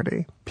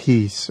clarity,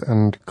 peace,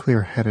 and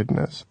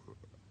clear-headedness.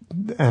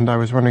 And I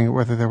was wondering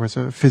whether there was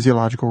a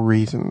physiological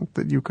reason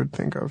that you could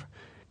think of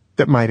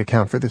that might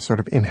account for this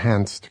sort of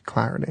enhanced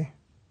clarity.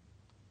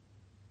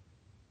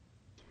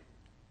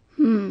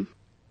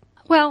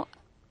 Well,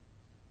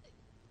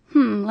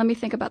 let me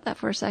think about that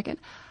for a second.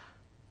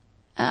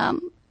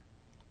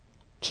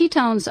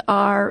 Ketones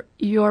are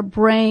your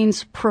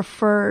brain's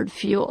preferred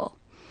fuel.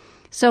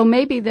 So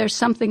maybe there's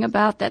something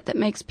about that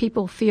makes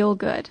people feel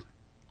good.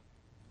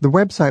 The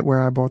website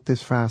where I bought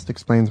this fast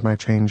explains my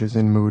changes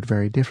in mood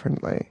very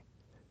differently.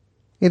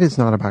 It is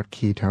not about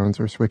ketones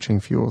or switching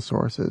fuel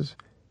sources.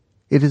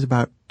 It is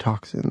about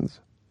toxins.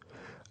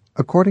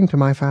 According to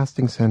my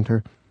fasting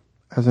center,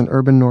 as an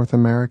urban North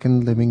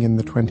American living in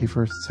the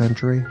 21st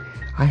century,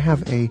 I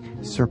have a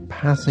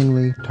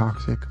surpassingly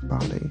toxic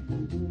body,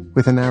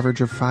 with an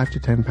average of 5 to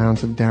 10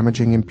 pounds of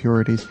damaging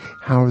impurities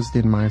housed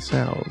in my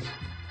cells.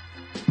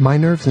 My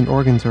nerves and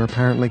organs are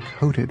apparently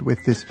coated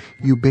with this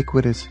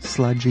ubiquitous,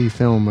 sludgy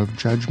film of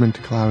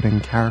judgment-clouding,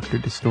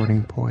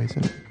 character-distorting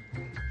poison.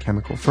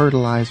 Chemical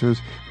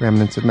fertilizers,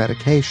 remnants of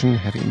medication,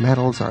 heavy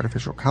metals,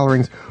 artificial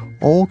colorings,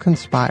 all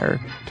conspire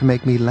to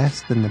make me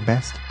less than the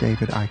best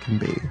David I can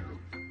be.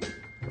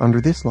 Under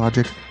this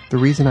logic, the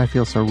reason I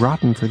feel so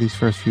rotten for these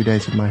first few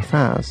days of my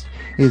fast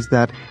is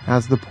that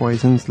as the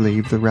poisons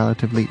leave the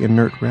relatively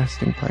inert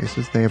resting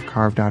places they have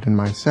carved out in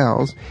my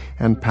cells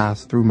and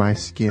pass through my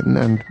skin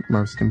and,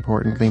 most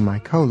importantly, my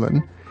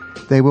colon,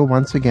 they will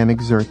once again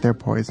exert their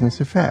poisonous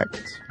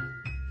effects.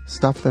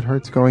 Stuff that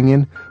hurts going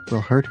in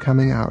will hurt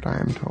coming out, I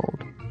am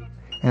told.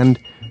 And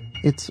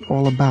it's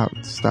all about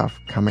stuff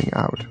coming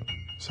out,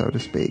 so to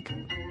speak.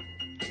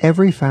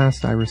 Every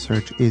fast I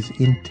research is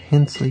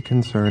intensely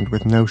concerned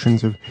with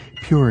notions of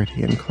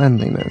purity and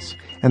cleanliness,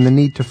 and the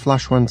need to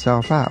flush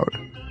oneself out,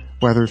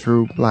 whether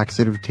through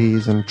laxative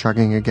teas and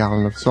chugging a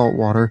gallon of salt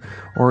water,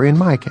 or in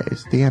my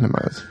case, the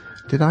enemas.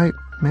 Did I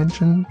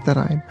mention that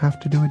I have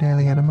to do a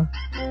daily enema?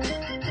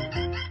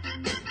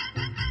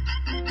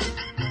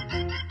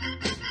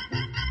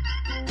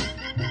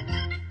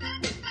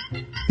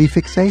 The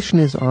fixation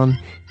is on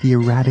the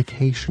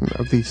eradication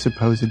of these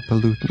supposed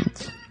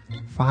pollutants.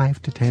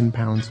 5 to 10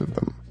 pounds of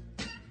them.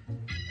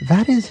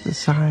 That is the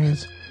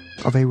size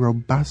of a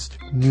robust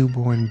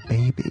newborn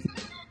baby.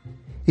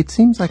 It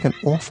seems like an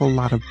awful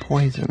lot of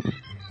poison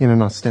in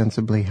an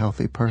ostensibly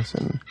healthy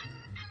person.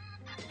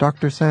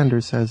 Dr.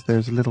 Sanders says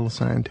there's little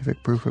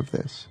scientific proof of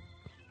this.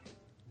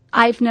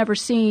 I've never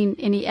seen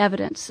any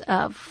evidence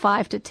of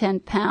 5 to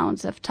 10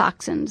 pounds of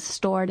toxins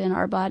stored in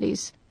our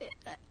bodies.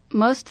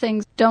 Most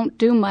things don't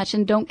do much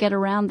and don't get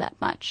around that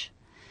much.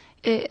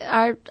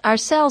 Our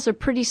cells are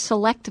pretty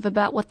selective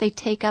about what they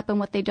take up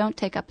and what they don't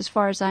take up, as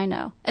far as I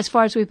know, as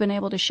far as we've been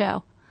able to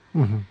show.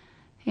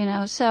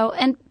 Mm-hmm. So,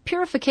 and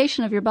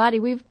purification of your body,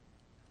 we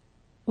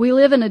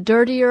live in a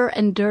dirtier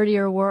and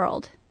dirtier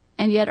world,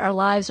 and yet our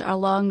lives are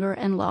longer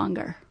and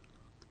longer.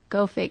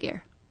 Go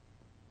figure.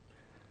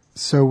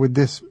 So would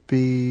this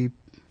be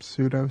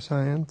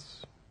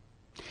pseudoscience?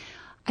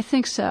 I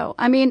think so.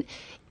 I mean,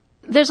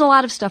 there's a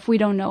lot of stuff we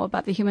don't know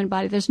about the human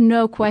body. There's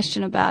no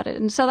question about it.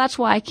 And so that's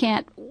why I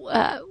can't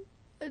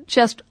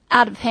just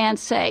out of hand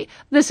say,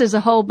 this is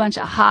a whole bunch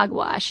of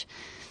hogwash.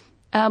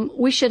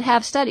 We should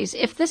have studies.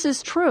 If this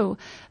is true,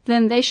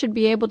 then they should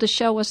be able to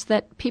show us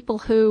that people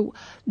who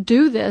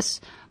do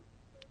this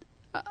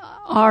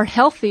are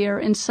healthier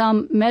in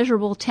some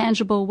measurable,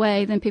 tangible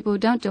way than people who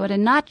don't do it,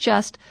 and not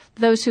just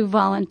those who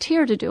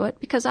volunteer to do it,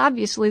 because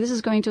obviously this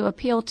is going to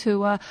appeal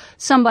to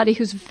somebody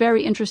who's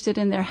very interested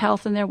in their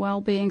health and their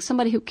well-being,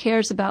 somebody who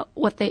cares about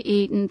what they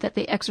eat and that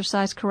they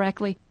exercise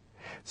correctly.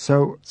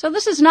 So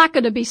this is not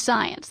going to be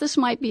science. This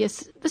might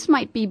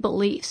be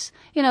beliefs,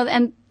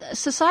 and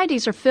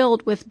societies are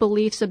filled with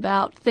beliefs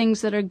about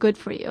things that are good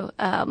for you,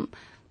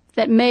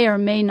 that may or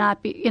may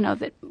not be,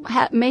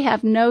 that may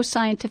have no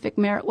scientific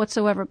merit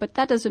whatsoever. But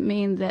that doesn't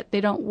mean that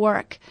they don't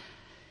work.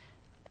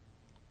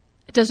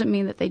 It doesn't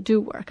mean that they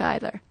do work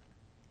either.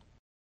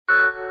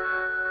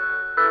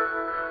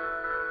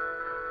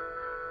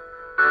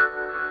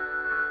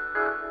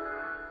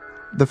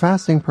 The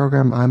fasting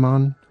program I'm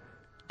on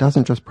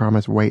doesn't just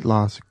promise weight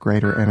loss,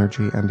 greater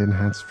energy, and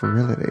enhanced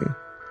virility,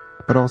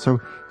 but also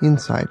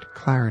insight,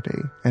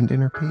 clarity, and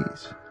inner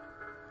peace.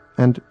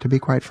 And to be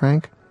quite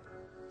frank,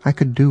 I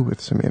could do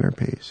with some inner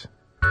peace.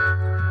 Do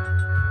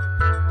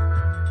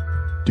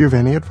you have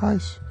any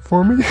advice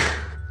for me?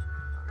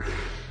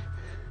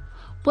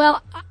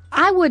 Well,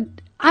 I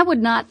would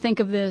not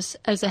think of this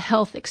as a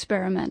health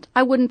experiment.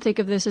 I wouldn't think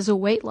of this as a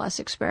weight loss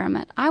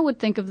experiment. I would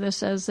think of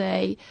this as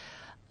a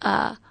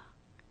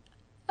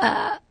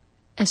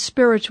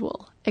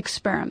spiritual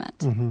experiment.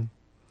 Mm-hmm.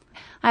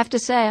 I have to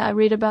say, I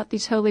read about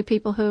these holy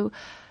people who,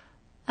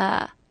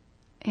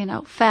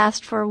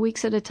 fast for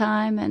weeks at a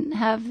time and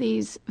have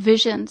these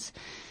visions.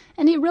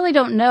 And you really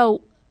don't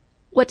know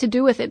what to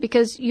do with it,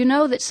 because you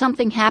know that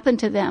something happened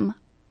to them,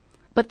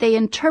 but they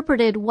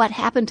interpreted what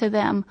happened to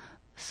them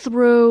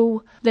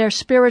through their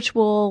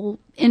spiritual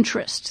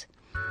interest.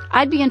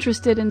 I'd be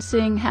interested in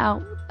seeing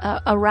how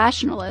a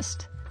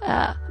rationalist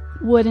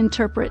would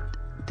interpret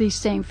these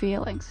same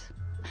feelings.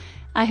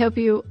 I hope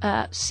you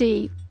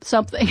see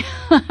something.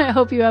 I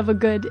hope you have a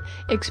good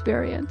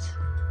experience.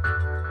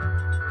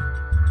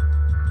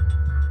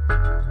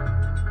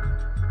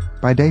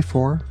 By day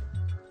 4,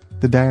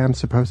 the day I'm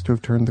supposed to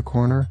have turned the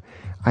corner,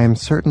 I am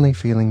certainly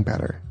feeling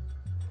better.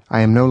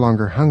 I am no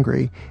longer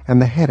hungry,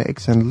 and the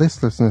headaches and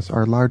listlessness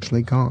are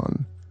largely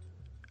gone.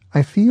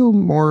 I feel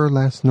more or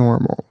less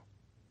normal.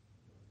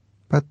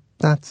 But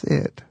that's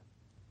it.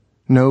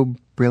 No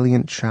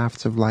brilliant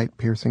shafts of light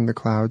piercing the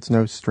clouds,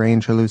 no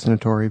strange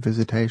hallucinatory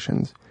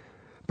visitations.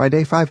 By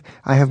day 5,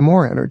 I have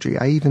more energy.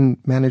 I even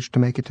managed to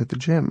make it to the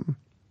gym.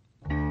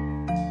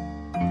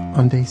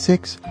 On day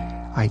 6,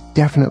 I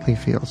definitely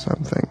feel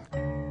something,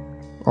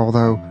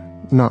 although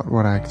not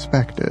what I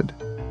expected.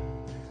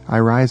 I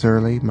rise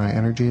early, my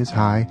energy is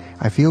high,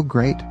 I feel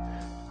great.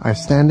 I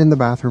stand in the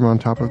bathroom on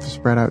top of the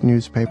spread-out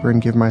newspaper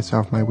and give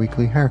myself my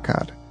weekly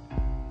haircut.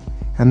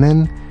 And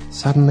then,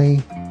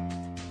 suddenly,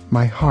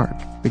 my heart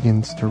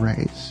begins to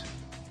race.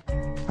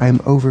 I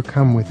am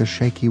overcome with a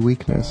shaky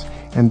weakness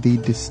and the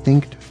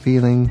distinct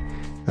feeling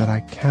that I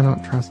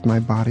cannot trust my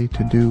body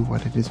to do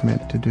what it is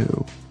meant to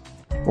do.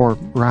 Or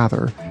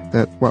rather,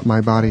 that what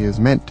my body is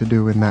meant to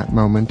do in that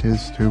moment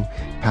is to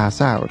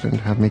pass out and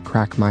have me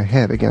crack my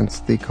head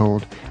against the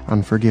cold,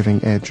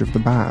 unforgiving edge of the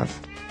bath.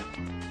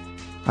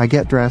 I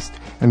get dressed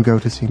and go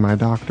to see my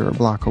doctor a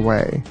block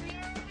away.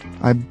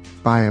 I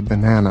buy a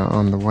banana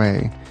on the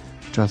way,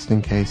 just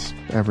in case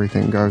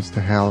everything goes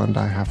to hell and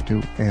I have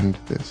to end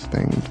this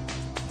thing.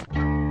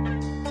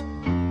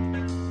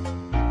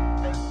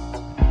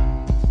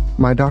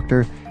 My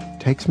doctor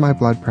takes my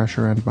blood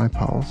pressure and my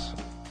pulse,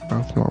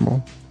 both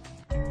normal.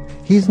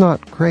 He's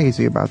not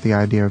crazy about the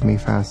idea of me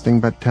fasting,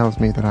 but tells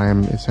me that I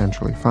am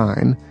essentially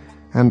fine,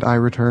 and I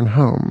return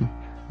home,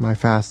 my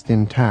fast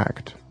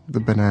intact, the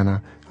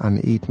banana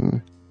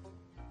uneaten.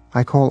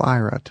 I call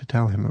Ira to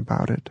tell him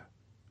about it.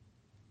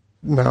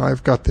 Now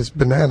I've got this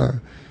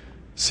banana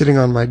sitting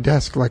on my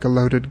desk like a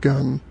loaded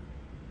gun.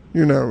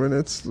 And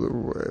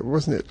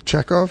wasn't it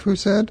Chekhov who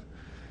said?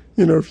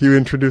 If you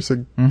introduce a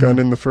gun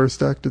in the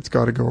first act, it's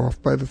got to go off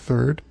by the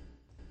third.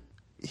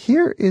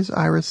 Here is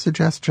Ira's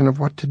suggestion of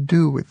what to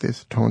do with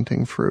this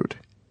taunting fruit.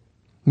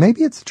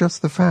 Maybe it's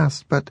just the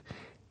fast, but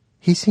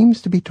he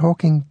seems to be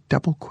talking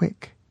double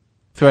quick.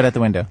 Throw it out the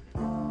window.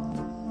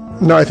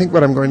 No, I think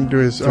what I'm going to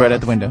do is... Throw it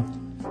out the window.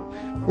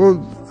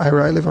 Well,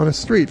 Ira, I live on a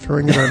street.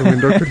 Throwing it out a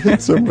window could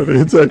hit somebody.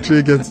 It's actually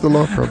against the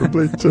law,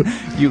 probably.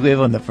 You live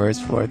on the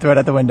first floor. Throw it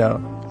out the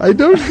window. I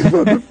don't live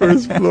on the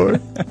first floor.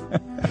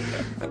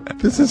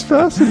 This is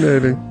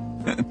fascinating.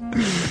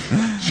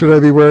 Should I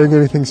be wearing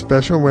anything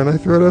special when I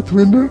throw it out the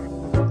window?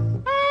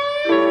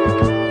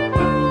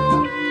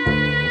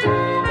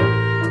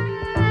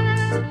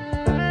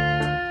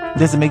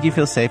 Does it make you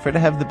feel safer to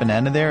have the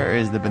banana there, or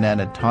is the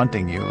banana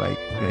taunting you, like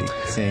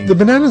saying... The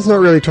banana's not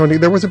really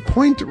taunting. There was a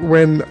point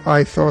when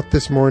I thought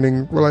this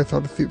morning, I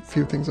thought a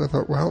few things. I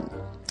thought,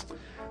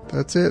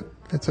 That's it.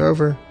 It's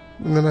over.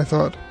 And then I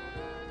thought,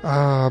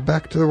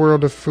 back to the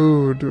world of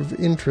food, of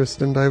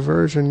interest and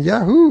diversion.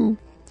 Yahoo!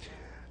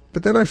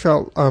 But then I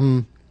felt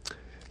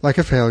like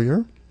a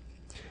failure.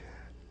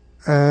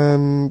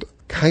 And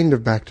kind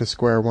of back to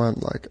square one,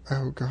 like,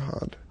 oh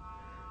God,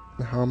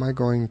 how am I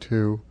going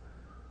to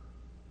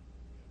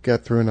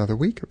get through another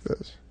week of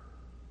this?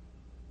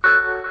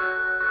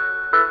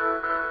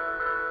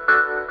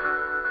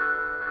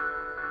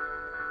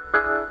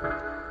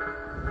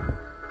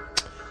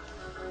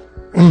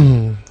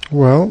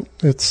 Well,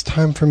 it's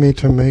time for me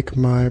to make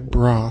my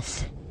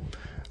broth.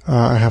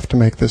 I have to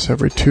make this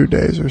every 2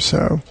 days or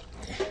so.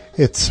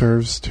 It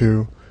serves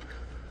to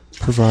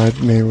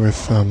provide me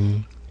with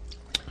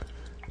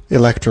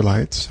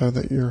electrolytes so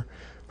that your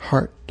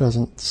heart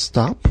doesn't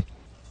stop.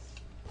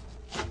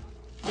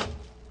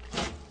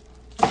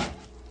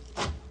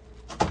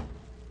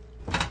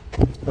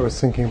 I was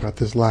thinking about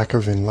this lack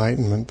of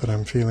enlightenment that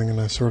I'm feeling, and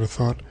I sort of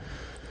thought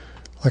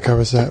like I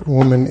was that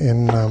woman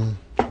in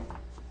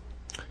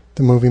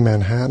the movie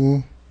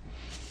Manhattan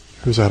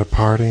who's at a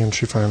party and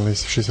she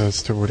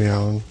says to Woody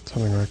Allen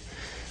something like,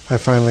 I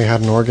finally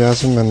had an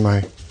orgasm and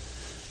my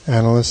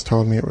analyst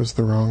told me it was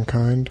the wrong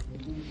kind.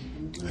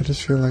 I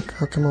just feel like,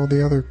 how come all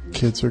the other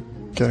kids are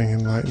getting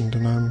enlightened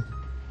and I'm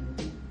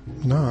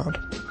not?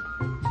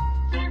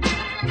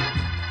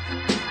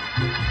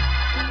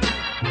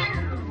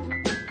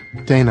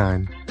 Day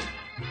 9.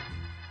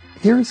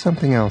 Here is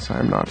something else I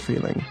am not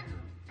feeling.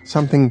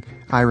 Something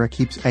Ira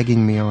keeps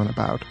egging me on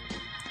about.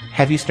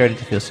 Have you started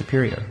to feel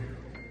superior?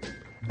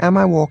 Am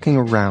I walking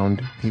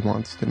around, he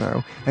wants to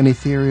know, an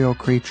ethereal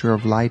creature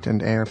of light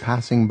and air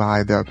passing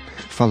by the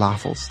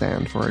falafel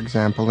stand, for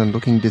example, and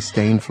looking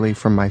disdainfully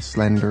from my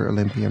slender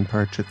Olympian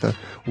perch at the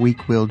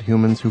weak-willed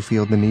humans who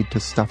feel the need to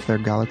stuff their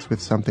gullets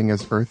with something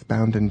as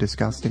earthbound and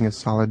disgusting as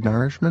solid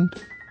nourishment?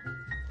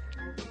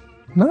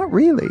 Not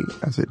really,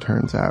 as it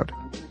turns out.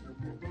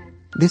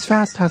 This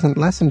fast hasn't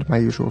lessened my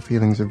usual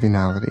feelings of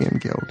venality and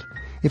guilt.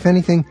 If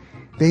anything,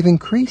 they've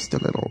increased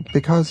a little,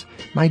 because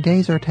my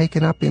days are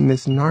taken up in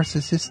this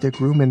narcissistic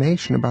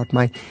rumination about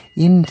my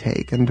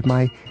intake and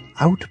my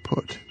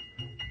output.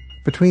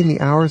 Between the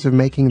hours of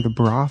making the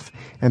broth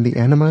and the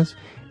enemas,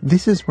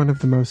 this is one of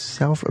the most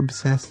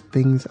self-obsessed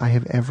things I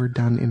have ever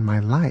done in my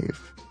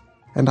life.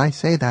 And I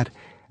say that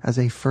as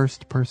a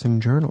first-person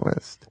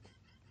journalist.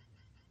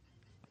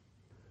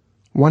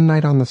 One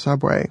night on the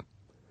subway,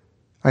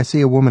 I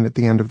see a woman at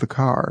the end of the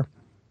car.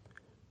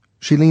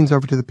 She leans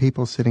over to the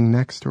people sitting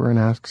next to her and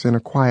asks in a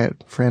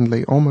quiet,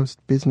 friendly, almost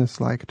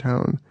businesslike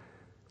tone,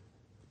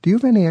 "Do you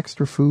have any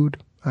extra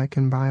food I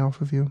can buy off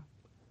of you?"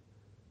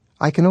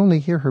 I can only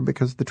hear her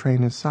because the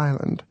train is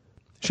silent.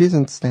 She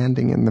isn't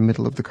standing in the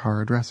middle of the car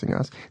addressing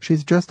us.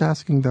 She's just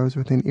asking those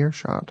within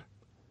earshot.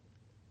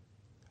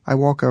 I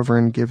walk over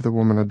and give the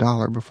woman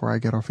 $1 before I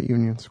get off at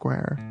Union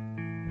Square.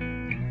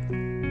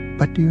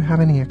 "But do you have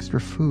any extra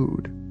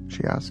food?"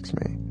 she asks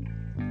me.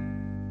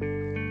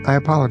 I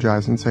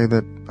apologize and say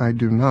that I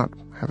do not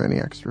have any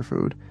extra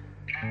food,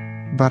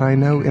 but I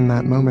know in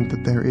that moment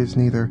that there is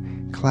neither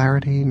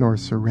clarity nor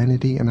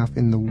serenity enough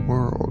in the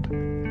world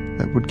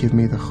that would give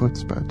me the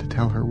chutzpah to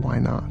tell her why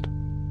not.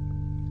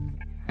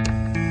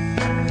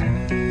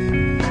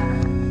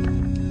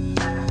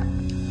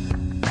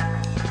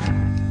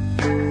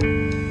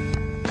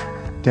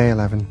 Day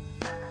 11.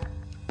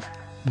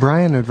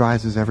 Brian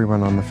advises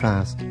everyone on the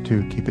fast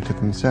to keep it to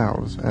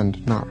themselves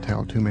and not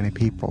tell too many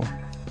people.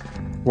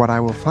 What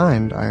I will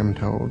find, I am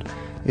told,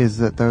 is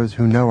that those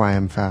who know I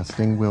am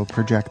fasting will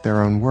project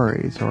their own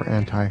worries or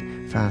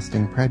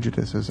anti-fasting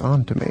prejudices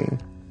onto me,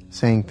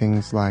 saying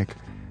things like,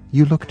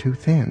 "You look too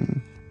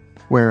thin,"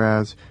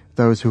 whereas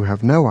those who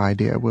have no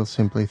idea will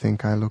simply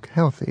think I look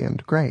healthy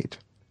and great.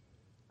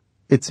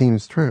 It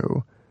seems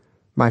true.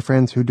 My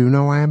friends who do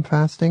know I am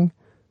fasting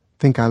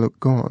think I look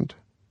gaunt.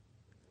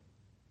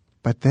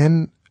 But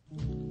then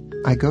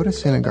I go to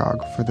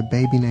synagogue for the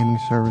baby naming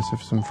service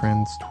of some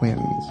friends'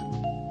 twins.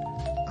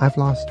 I've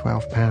lost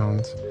 12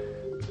 pounds.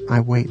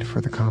 I wait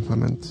for the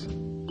compliments.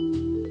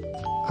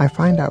 I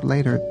find out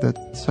later that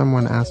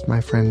someone asked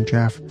my friend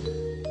Jeff,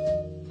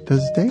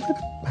 "Does David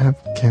have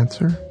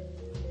cancer?"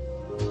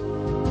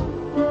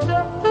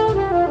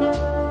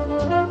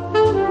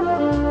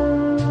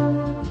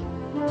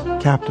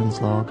 Captain's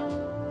log.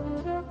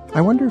 I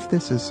wonder if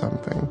this is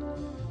something.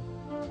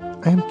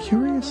 I am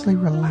curiously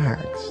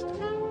relaxed,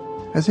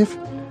 as if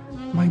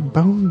my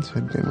bones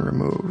had been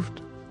removed.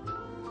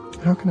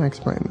 How can I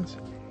explain this?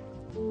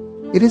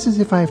 It is as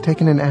if I have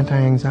taken an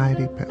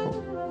anti-anxiety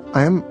pill.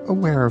 I am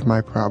aware of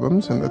my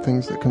problems and the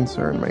things that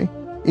concern me.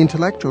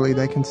 Intellectually,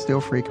 they can still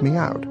freak me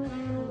out.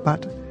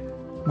 But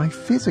my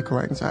physical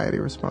anxiety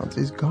response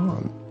is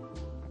gone.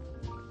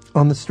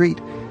 On the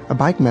street, a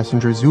bike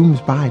messenger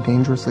zooms by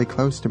dangerously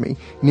close to me,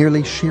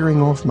 nearly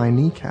shearing off my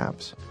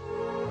kneecaps.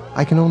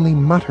 I can only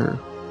mutter,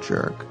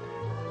 "Jerk,"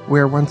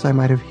 where once I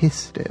might have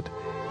hissed it.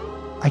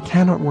 I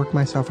cannot work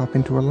myself up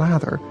into a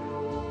lather.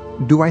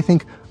 Do I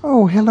think,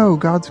 "Oh, hello,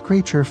 God's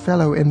creature,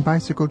 fellow and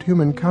bicycled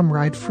human, come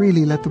ride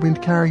freely, let the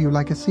wind carry you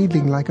like a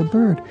seedling, like a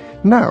bird"?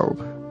 No.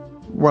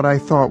 What I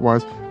thought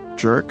was,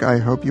 "Jerk, I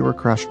hope you were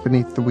crushed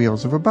beneath the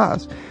wheels of a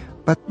bus."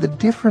 But the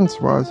difference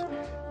was,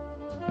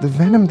 the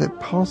venom that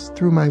pulsed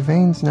through my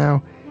veins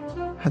now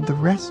had the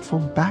restful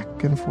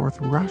back-and-forth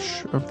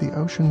rush of the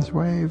ocean's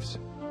waves.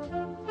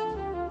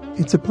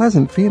 It's a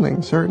pleasant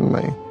feeling,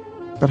 certainly,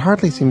 but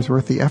hardly seems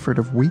worth the effort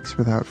of weeks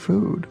without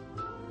food.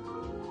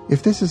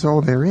 If this is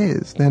all there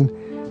is, then,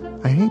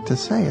 I hate to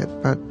say it,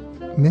 but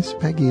Miss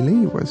Peggy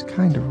Lee was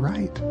kind of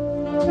right.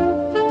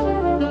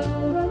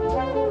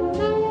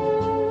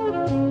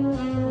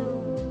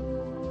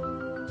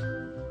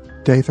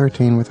 Day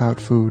 13 without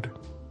food.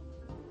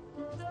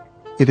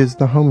 It is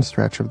the home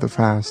stretch of the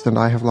fast, and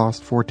I have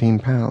lost 14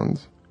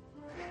 pounds.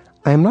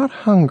 I am not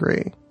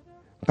hungry,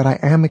 but I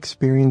am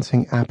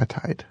experiencing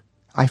appetite.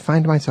 I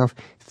find myself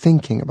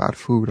thinking about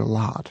food a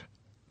lot,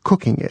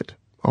 cooking it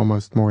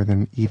almost more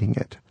than eating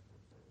it.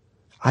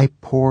 I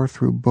pore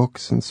through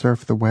books and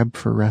surf the web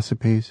for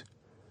recipes.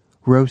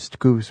 Roast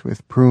goose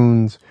with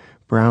prunes,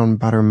 brown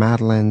butter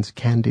madeleines,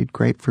 candied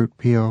grapefruit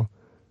peel.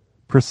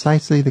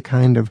 Precisely the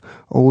kind of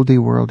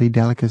oldie-worldy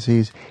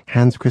delicacies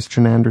Hans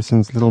Christian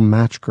Andersen's little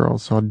match girl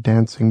saw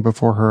dancing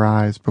before her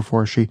eyes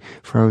before she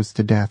froze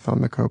to death on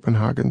the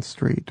Copenhagen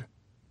street.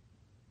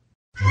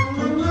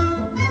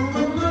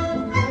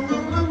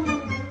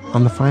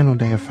 On the final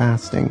day of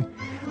fasting,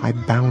 I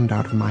bound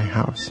out of my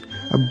house,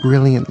 a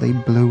brilliantly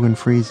blue and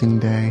freezing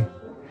day.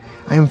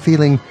 I am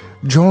feeling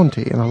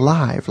jaunty and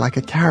alive, like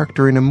a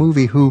character in a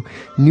movie who,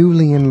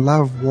 newly in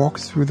love,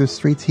 walks through the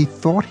streets he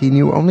thought he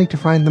knew, only to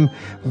find them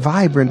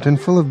vibrant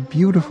and full of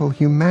beautiful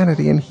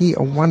humanity, and he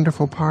a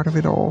wonderful part of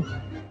it all.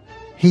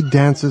 He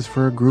dances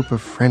for a group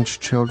of French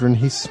children.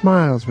 He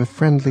smiles with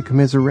friendly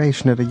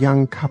commiseration at a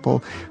young couple,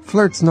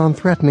 flirts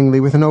non-threateningly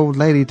with an old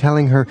lady,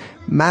 telling her,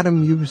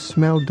 "Madam, you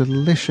smell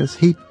delicious."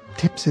 He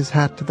tips his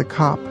hat to the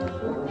cop.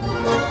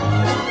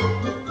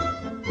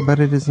 But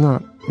it is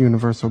not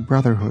universal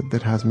brotherhood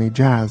that has me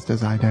jazzed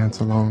as I dance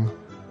along.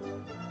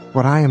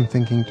 What I am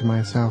thinking to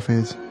myself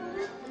is,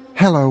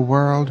 "Hello,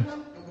 world.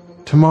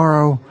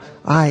 Tomorrow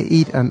I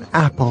eat an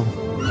apple."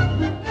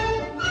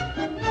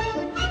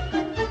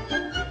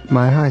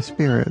 My high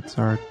spirits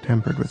are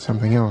tempered with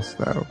something else,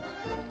 though.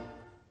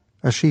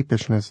 A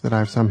sheepishness that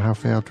I've somehow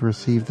failed to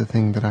receive the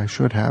thing that I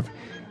should have,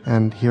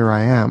 and here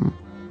I am,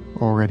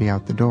 already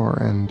out the door,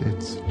 and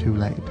it's too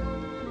late.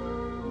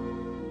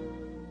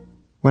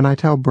 When I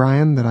tell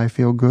Brian that I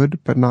feel good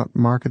but not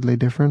markedly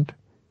different,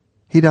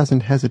 he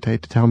doesn't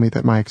hesitate to tell me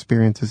that my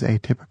experience is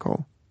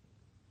atypical.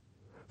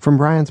 From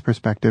Brian's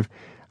perspective,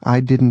 I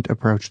didn't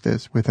approach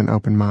this with an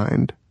open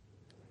mind.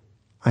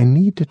 I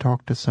need to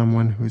talk to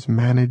someone who's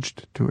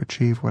managed to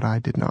achieve what I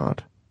did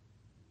not.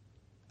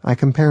 I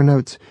compare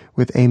notes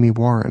with Amy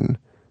Warren,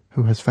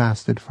 who has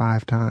fasted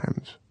 5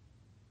 times.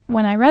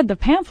 When I read the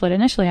pamphlet,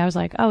 initially I was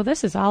like, oh,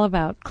 this is all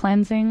about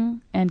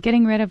cleansing and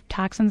getting rid of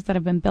toxins that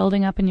have been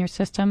building up in your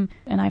system.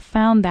 And I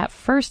found that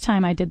first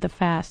time I did the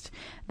fast,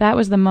 that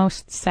was the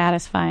most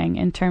satisfying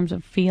in terms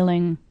of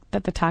feeling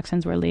that the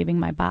toxins were leaving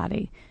my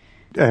body.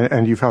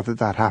 And you felt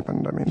that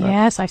happened? I mean,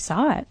 yes, I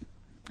saw it.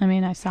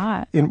 I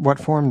saw it. In what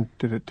form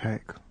did it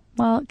take?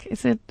 Well,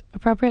 is it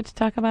appropriate to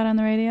talk about on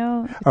the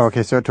radio? Oh,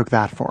 okay, so it took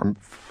that form.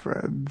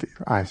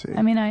 I see.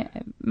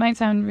 It might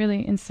sound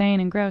really insane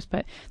and gross,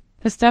 but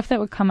the stuff that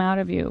would come out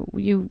of you,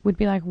 you would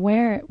be like,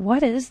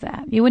 what is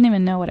that? You wouldn't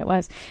even know what it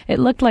was. It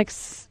looked like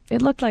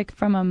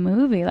from a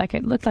movie, like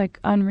it looked like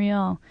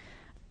unreal,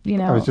 you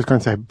know. I was just going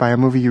to say, by a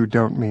movie you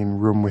don't mean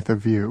Room with a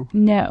View.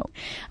 No.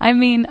 I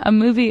mean a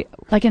movie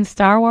like in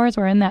Star Wars,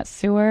 we're in that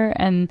sewer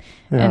and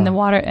the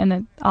water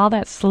and all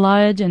that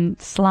sludge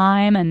and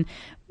slime and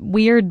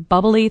weird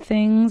bubbly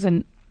things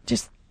and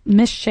just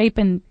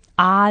misshapen,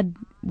 odd,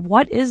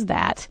 what is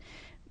that?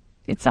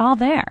 It's all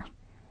there.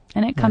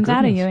 And it comes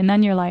out of you, and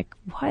then you're like,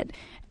 what?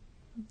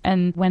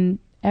 And when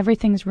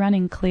everything's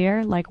running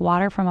clear, like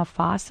water from a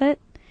faucet,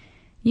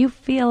 you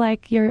feel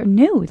like you're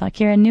new,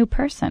 like you're a new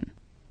person.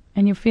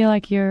 And you feel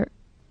like you're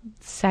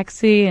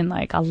sexy and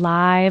like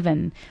alive,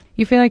 and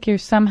you feel like you're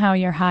somehow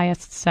your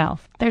highest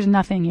self. There's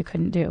nothing you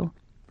couldn't do.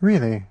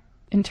 Really?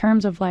 In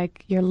terms of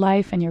like your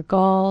life and your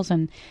goals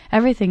and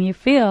everything, you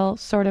feel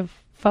sort of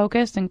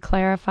focused and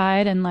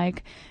clarified and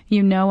like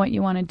you know what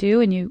you want to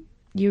do, and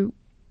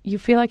you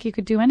feel like you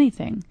could do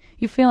anything.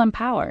 You feel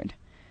empowered.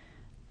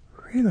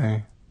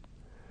 Really?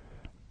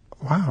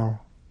 Wow.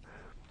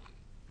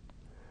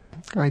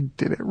 I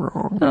did it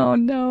wrong. Oh,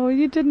 no,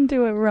 you didn't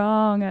do it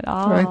wrong at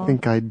all. I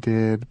think I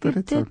did, but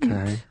it's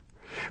okay.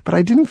 But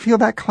I didn't feel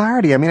that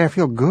clarity. I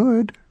feel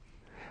good,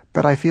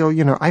 but I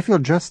feel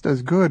just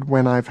as good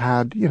when I've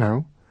had,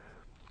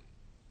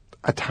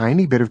 a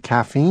tiny bit of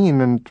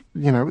caffeine and,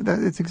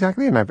 it's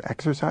exactly, and I've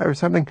exercised or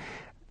something.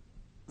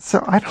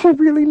 So I don't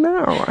really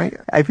know.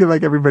 I feel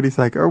like everybody's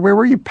like, oh, where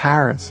were you?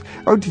 Paris.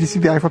 Oh, did you see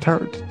the Eiffel Tower?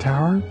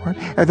 What?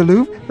 At the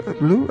Louvre?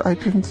 Louvre? I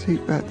didn't see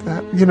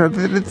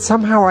that.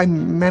 Somehow I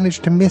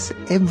managed to miss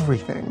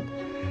everything.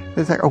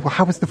 It's like, oh, well,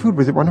 how was the food?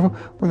 Was it wonderful?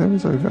 Well, there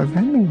was a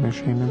vending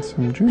machine and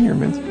some Junior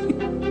Mints.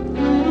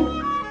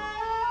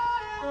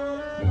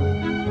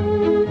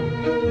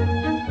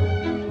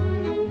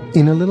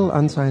 In a little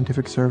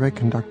unscientific survey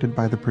conducted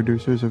by the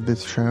producers of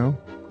this show,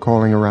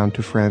 calling around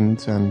to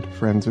friends and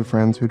friends of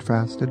friends who'd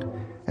fasted,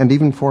 and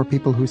even for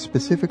people who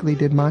specifically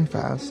did my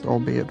fast,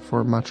 albeit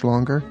for much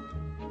longer,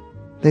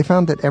 they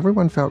found that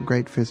everyone felt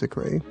great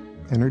physically,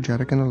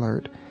 energetic and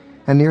alert,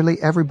 and nearly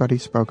everybody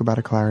spoke about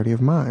a clarity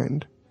of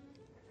mind.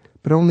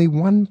 But only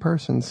one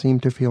person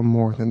seemed to feel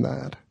more than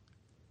that.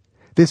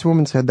 This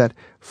woman said that,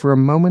 for a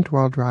moment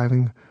while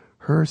driving,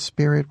 her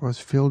spirit was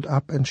filled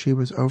up and she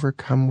was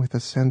overcome with a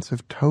sense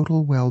of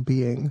total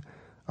well-being,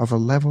 of a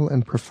level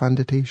and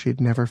profundity she'd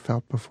never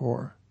felt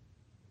before.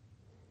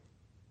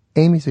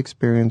 Amy's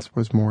experience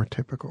was more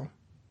typical.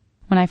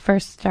 When I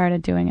first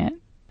started doing it,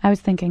 I was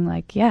thinking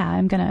like,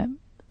 yeah,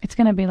 it's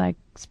gonna be like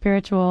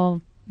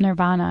spiritual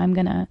nirvana. I'm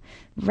gonna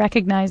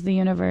recognize the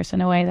universe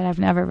in a way that I've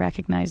never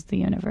recognized the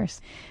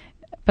universe.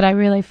 But I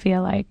really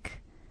feel like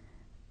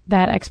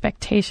that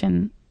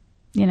expectation,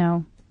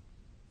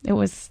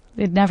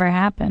 it never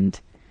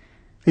happened.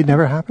 It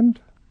never happened?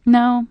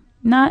 No,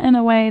 not in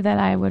a way that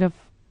I would have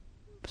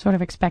sort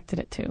of expected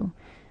it to.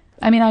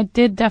 I mean,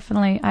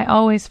 I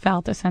always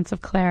felt a sense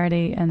of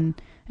clarity and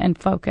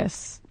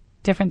focus,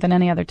 different than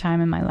any other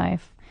time in my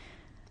life.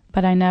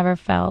 But I never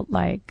felt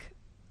like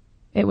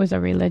it was a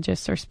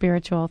religious or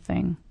spiritual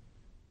thing.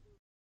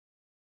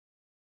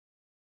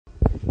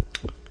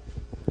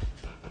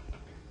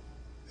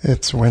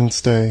 It's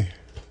Wednesday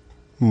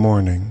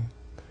morning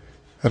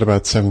at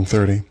about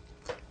 7:30,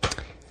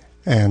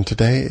 and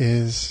today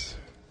is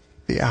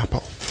the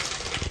apple.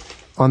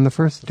 On the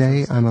first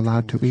day I'm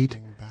allowed to eat,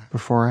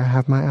 before I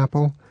have my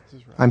apple,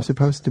 I'm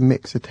supposed to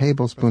mix a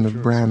tablespoon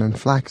of bran and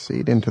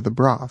flaxseed into the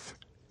broth.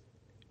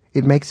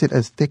 It makes it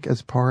as thick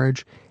as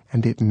porridge,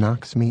 and it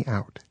knocks me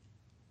out.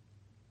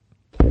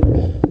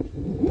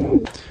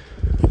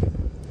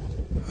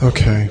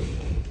 Okay.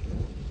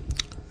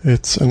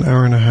 It's an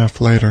hour and a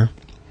half later.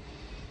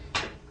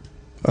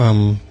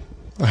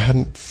 I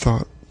hadn't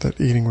thought that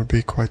eating would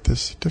be quite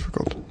this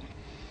difficult.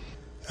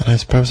 And I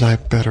suppose I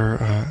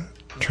better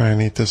try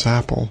and eat this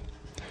apple.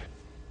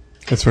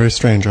 It's very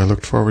strange. I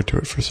looked forward to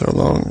it for so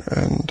long,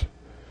 and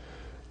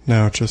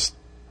now it just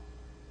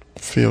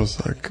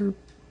feels like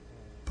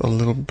a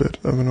little bit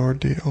of an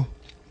ordeal.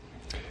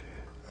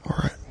 All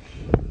right.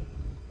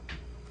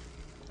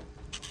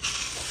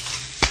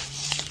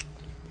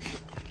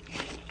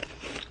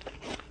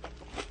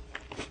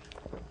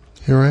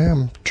 Here I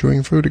am,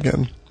 chewing food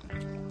again.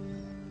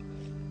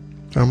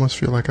 I almost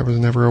feel like I was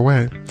never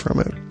away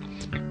from it.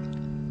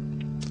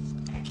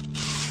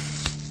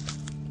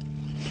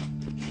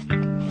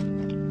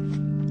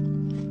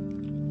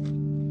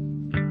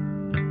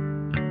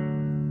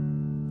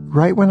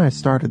 Right when I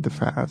started the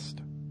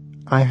fast,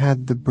 I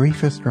had the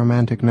briefest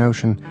romantic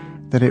notion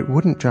that it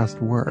wouldn't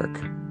just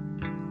work,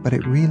 but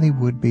it really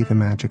would be the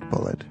magic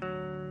bullet.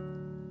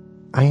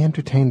 I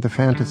entertained the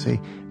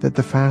fantasy that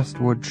the fast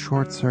would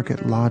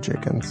short-circuit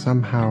logic and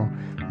somehow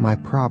my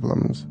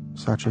problems,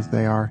 such as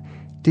they are,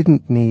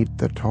 didn't need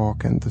the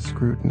talk and the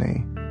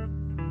scrutiny.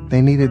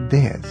 They needed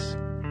this.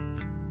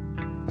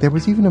 There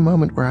was even a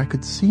moment where I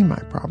could see my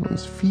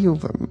problems, feel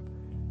them,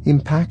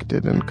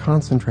 impacted and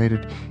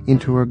concentrated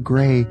into a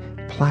gray,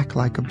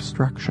 plaque-like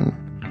obstruction,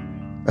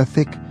 a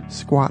thick,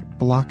 squat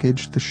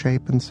blockage the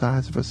shape and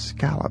size of a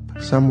scallop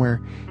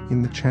somewhere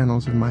in the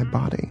channels of my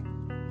body.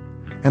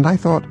 And I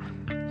thought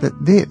that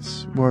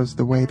this was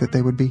the way that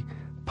they would be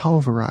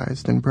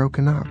pulverized and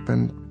broken up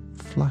and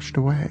flushed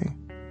away.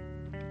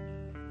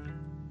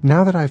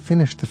 Now that I've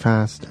finished the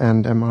fast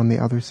and am on the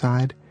other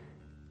side,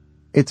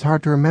 it's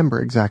hard to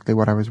remember exactly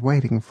what I was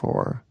waiting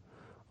for,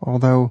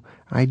 although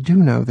I do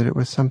know that it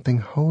was something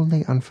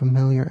wholly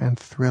unfamiliar and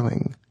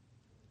thrilling.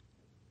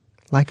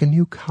 Like a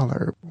new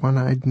color, one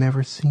I'd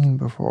never seen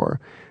before.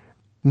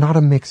 Not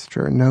a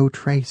mixture, no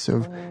trace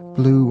of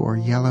blue or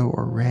yellow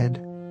or red.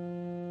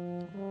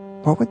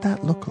 What would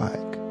that look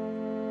like?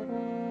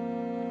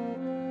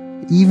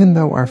 Even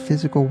though our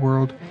physical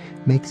world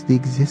makes the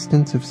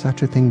existence of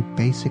such a thing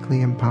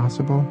basically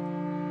impossible,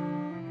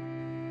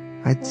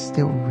 I'd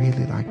still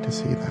really like to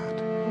see that.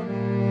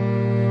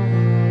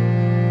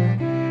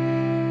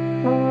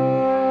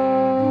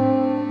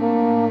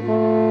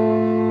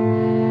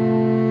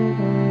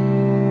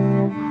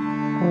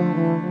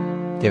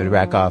 David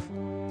Rakoff.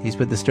 He's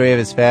put the story of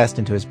his fast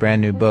into his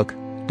brand new book,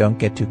 Don't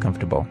Get Too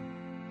Comfortable.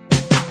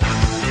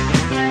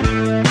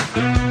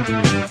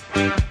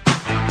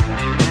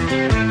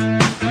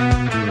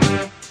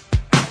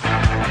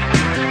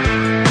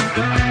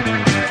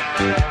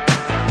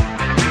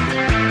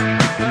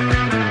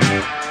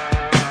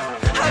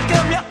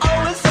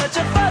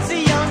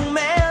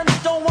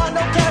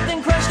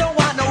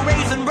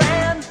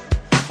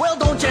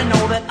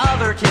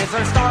 Kids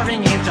are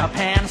starving in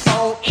Japan,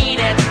 so eat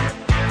it,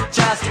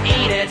 just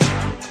eat it.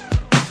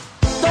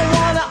 Don't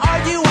wanna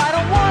argue, I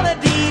don't wanna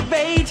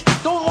debate.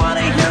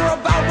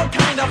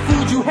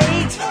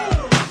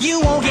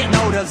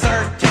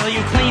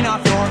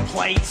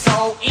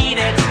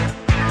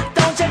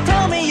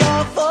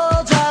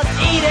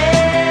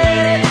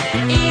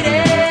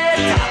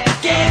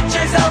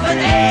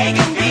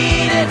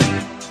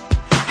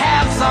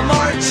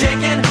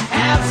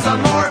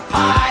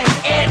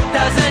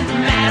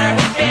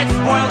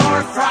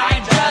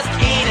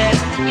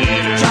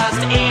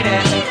 eat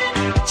it.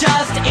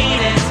 Just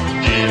eat it.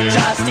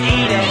 Just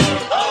eat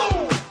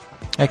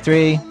it. Act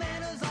 3,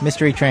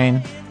 Mystery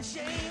Train.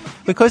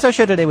 We close our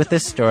show today with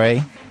this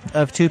story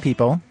of two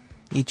people,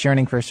 each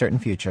yearning for a certain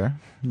future,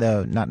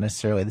 though not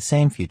necessarily the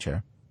same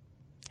future.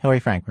 Hilary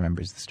Frank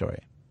remembers the story.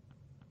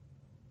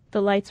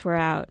 The lights were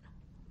out.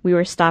 We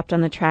were stopped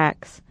on the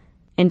tracks,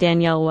 and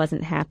Danielle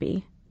wasn't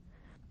happy.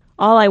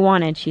 All I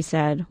wanted, she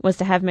said, was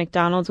to have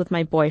McDonald's with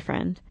my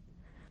boyfriend.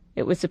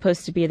 It was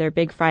supposed to be their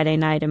big Friday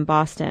night in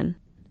Boston.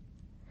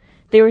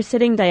 They were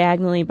sitting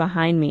diagonally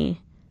behind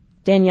me.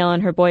 Danielle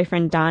and her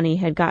boyfriend Donnie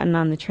had gotten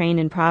on the train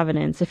in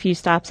Providence a few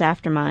stops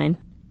after mine.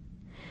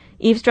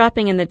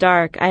 Eavesdropping in the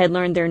dark, I had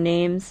learned their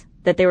names,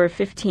 that they were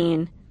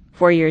 15,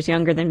 4 years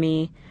younger than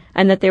me,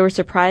 and that they were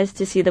surprised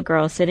to see the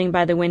girl sitting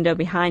by the window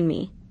behind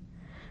me.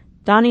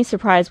 Donnie's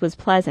surprise was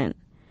pleasant.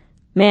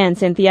 Man,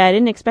 Cynthia, I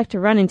didn't expect to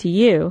run into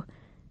you.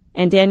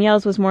 And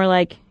Danielle's was more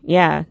like,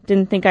 yeah,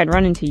 didn't think I'd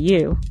run into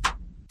you.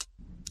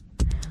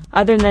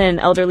 Other than an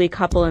elderly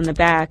couple in the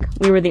back,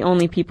 we were the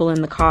only people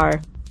in the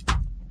car.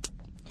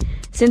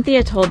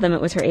 Cynthia told them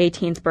it was her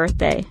 18th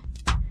birthday.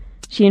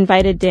 She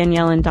invited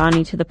Danielle and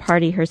Donnie to the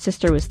party her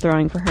sister was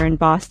throwing for her in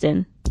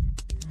Boston.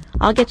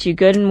 I'll get you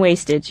good and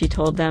wasted, she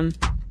told them.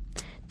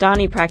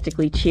 Donnie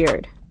practically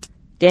cheered.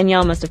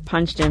 Danielle must have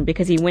punched him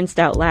because he winced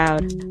out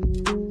loud.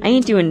 I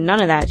ain't doing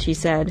none of that, she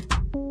said.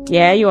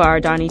 Yeah, you are,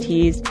 Donnie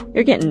teased.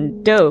 You're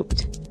getting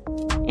doped.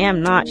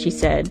 Am not, she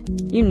said.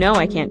 You know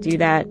I can't do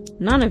that.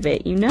 None of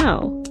it, you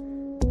know.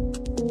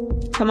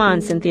 Come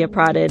on, Cynthia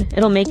prodded.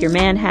 It'll make your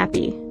man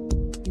happy.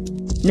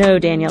 No,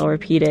 Danielle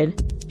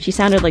repeated. She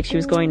sounded like she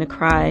was going to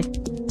cry.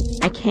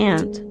 I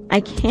can't.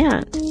 I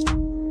can't.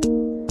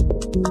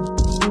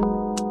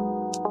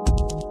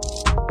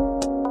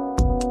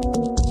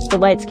 The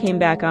lights came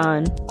back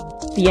on.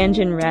 The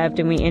engine revved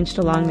and we inched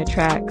along the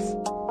tracks.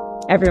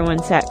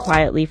 Everyone sat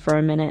quietly for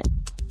a minute.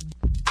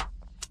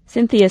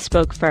 Cynthia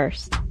spoke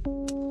first.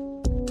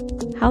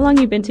 How long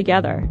you been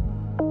together?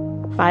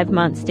 5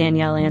 months,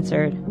 Danielle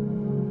answered.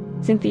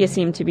 Cynthia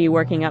seemed to be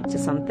working up to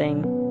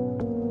something.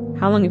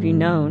 How long have you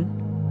known?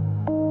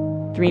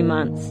 3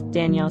 months,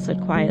 Danielle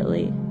said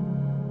quietly.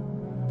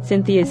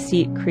 Cynthia's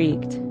seat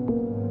creaked.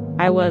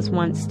 I was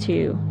once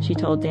too, she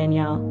told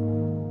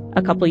Danielle.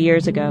 A couple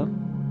years ago.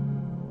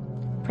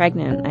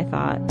 Pregnant, I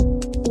thought.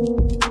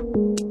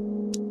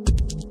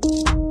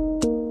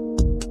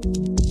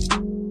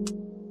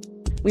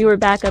 We were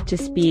back up to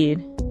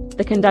speed.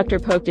 The conductor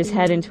poked his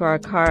head into our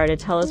car to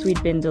tell us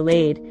we'd been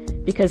delayed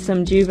because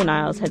some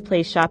juveniles had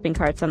placed shopping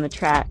carts on the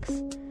tracks.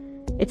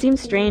 It seemed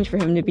strange for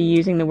him to be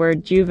using the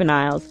word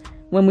juveniles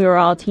when we were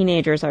all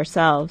teenagers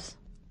ourselves.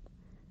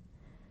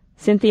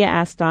 Cynthia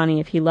asked Donnie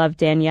if he loved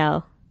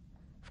Danielle.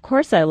 Of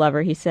course I love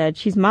her, he said.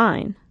 She's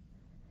mine.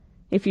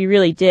 If you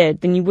really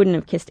did, then you wouldn't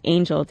have kissed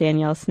Angel,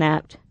 Danielle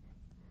snapped.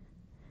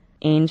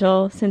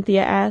 Angel?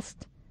 Cynthia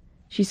asked.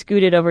 She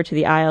scooted over to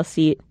the aisle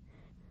seat.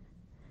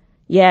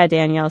 Yeah,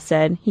 Danielle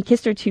said. He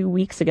kissed her 2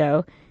 weeks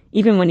ago,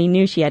 even when he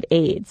knew she had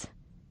AIDS.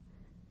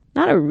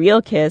 Not a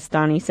real kiss,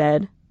 Donnie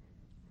said.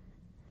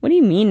 What do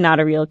you mean, not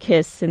a real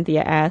kiss?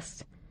 Cynthia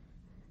asked.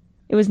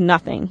 It was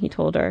nothing, he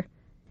told her.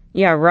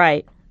 Yeah,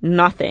 right.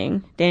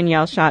 Nothing,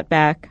 Danielle shot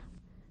back.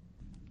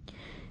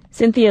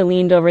 Cynthia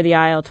leaned over the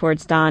aisle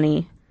towards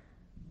Donnie.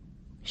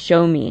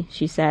 Show me,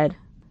 she said.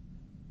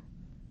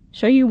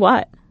 Show you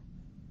what?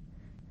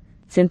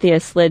 Cynthia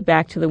slid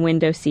back to the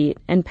window seat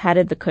and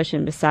patted the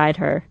cushion beside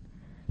her.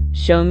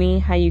 Show me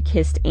how you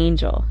kissed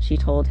Angel, she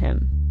told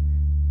him.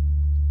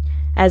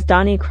 As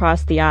Donnie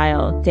crossed the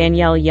aisle,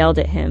 Danielle yelled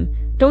at him,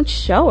 Don't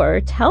show her,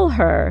 tell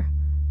her.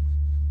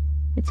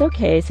 It's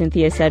okay,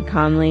 Cynthia said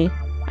calmly.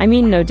 I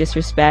mean no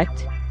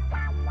disrespect.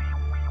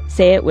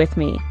 Say it with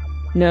me.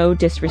 No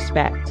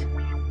disrespect.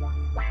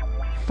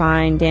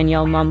 Fine,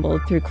 Danielle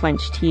mumbled through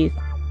clenched teeth.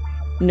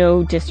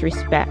 No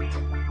disrespect.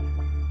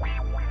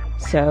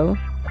 So,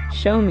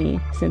 show me,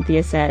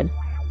 Cynthia said.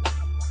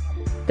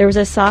 There was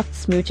a soft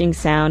smooching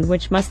sound,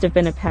 which must have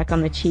been a peck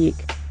on the cheek,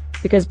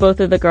 because both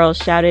of the girls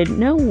shouted,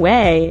 No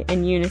way,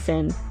 in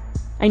unison.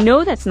 I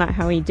know that's not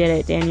how he did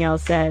it, Danielle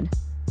said.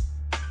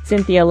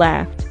 Cynthia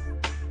laughed.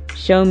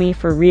 Show me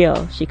for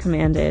real, she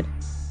commanded.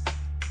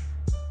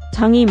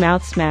 Tonguey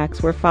mouth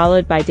smacks were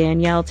followed by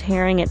Danielle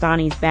tearing at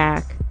Donnie's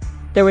back.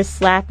 There was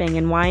slapping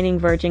and whining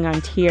verging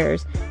on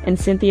tears, and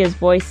Cynthia's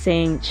voice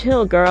saying,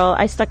 Chill, girl,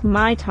 I stuck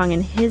my tongue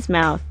in his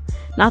mouth,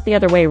 not the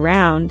other way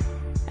round,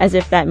 as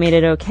if that made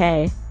it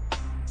okay.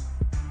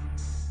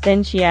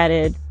 Then she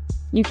added,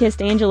 You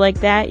kissed Angel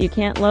like that, you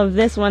can't love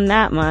this one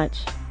that much.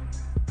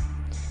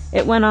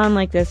 It went on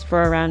like this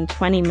for around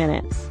 20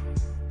 minutes.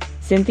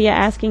 Cynthia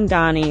asking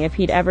Donnie if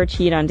he'd ever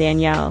cheat on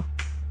Danielle.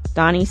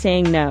 Donnie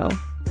saying no.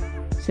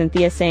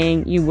 Cynthia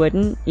saying, You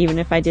wouldn't, even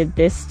if I did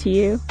this to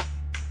you?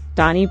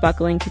 Donnie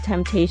buckling to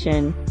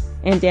temptation,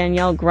 and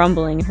Danielle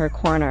grumbling in her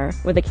corner,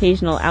 with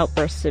occasional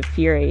outbursts of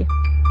fury.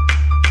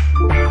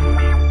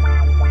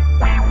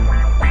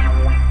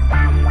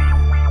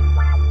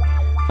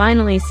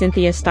 Finally,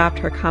 Cynthia stopped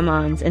her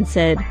come-ons and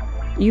said,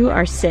 You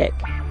are sick.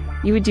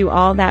 You would do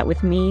all that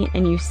with me,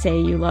 and you say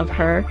you love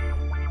her?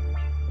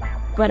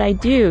 But I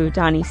do,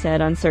 Donnie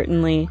said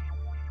uncertainly.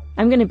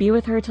 I'm going to be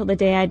with her till the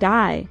day I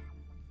die.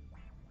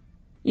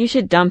 You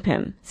should dump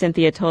him,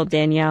 Cynthia told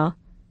Danielle.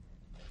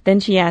 Then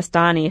she asked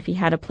Donnie if he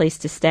had a place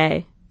to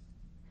stay.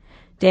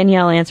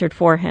 Danielle answered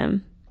for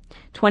him.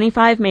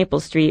 25 Maple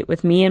Street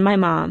with me and my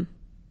mom.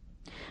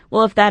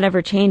 Well, if that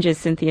ever changes,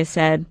 Cynthia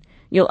said,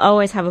 you'll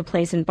always have a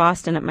place in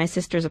Boston at my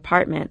sister's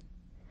apartment.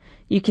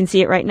 You can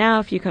see it right now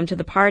if you come to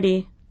the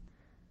party.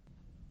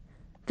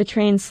 The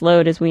train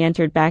slowed as we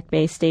entered Back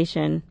Bay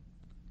Station.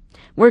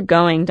 We're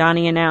going,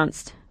 Donnie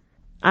announced.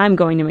 I'm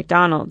going to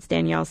McDonald's,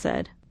 Danielle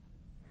said.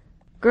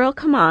 Girl,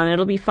 come on,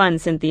 it'll be fun,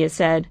 Cynthia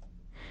said.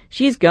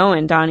 She's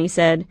going, Donnie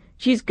said.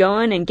 She's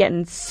going and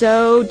getting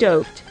so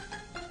doped.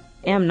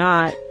 Am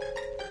not.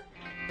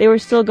 They were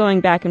still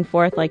going back and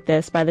forth like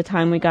this by the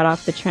time we got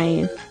off the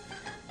train.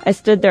 I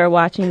stood there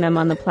watching them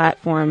on the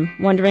platform,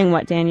 wondering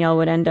what Danielle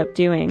would end up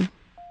doing.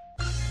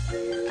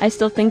 I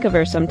still think of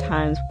her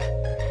sometimes.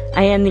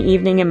 I end the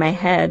evening in my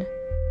head.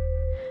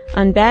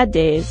 On bad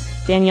days,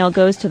 Danielle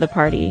goes to the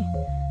party.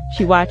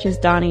 She watches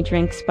Donnie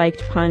drink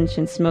spiked punch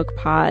and smoke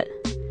pot,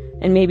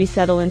 and maybe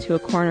settle into a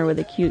corner with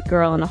a cute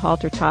girl in a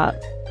halter top.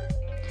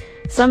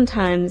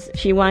 Sometimes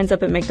she winds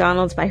up at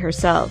McDonald's by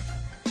herself,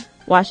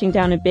 washing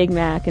down a Big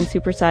Mac and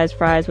supersized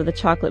fries with a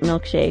chocolate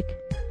milkshake.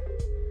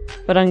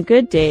 But on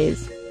good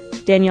days,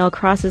 Danielle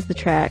crosses the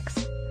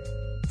tracks,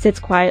 sits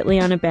quietly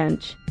on a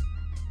bench,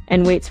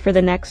 and waits for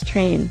the next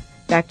train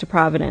back to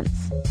Providence.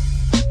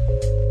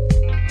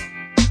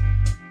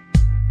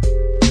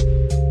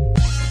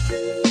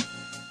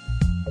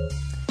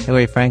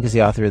 Hilary Frank is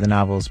the author of the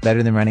novels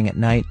Better Than Running at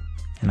Night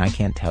and I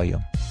Can't Tell You.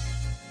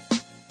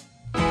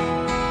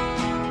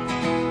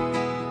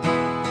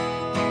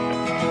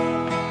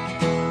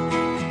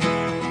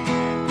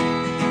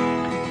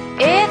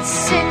 It's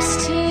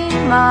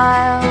 16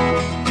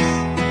 miles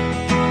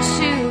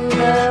to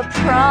the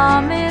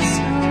promised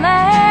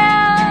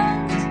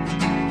land,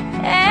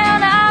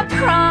 and I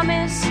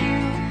promise you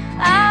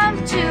I'm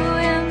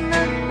doing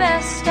the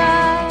best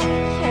I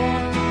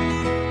can.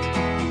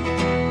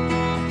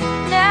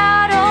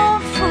 Now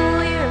don't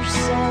fool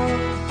yourself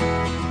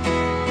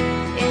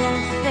in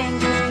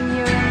thinking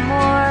you're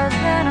more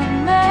than a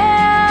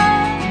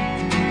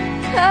man,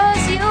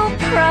 'cause you'll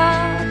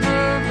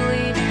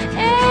probably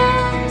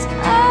end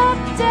up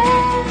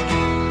dead.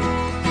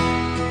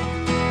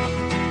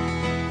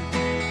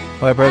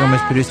 Well, our program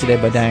was produced today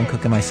by Diane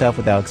Cook and myself,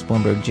 with Alex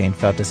Bloomberg, Jane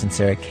Feltus, and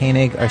Sarah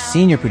Koenig. Our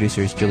senior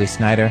producer is Julie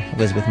Snyder.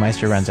 Elizabeth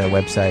Meister runs our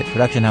website.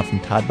 Production help from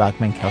Todd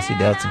Bachman, Kelsey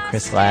Deltz, and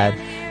Chris Ladd.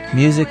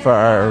 Music for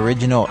our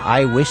original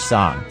I Wish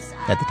song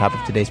at the top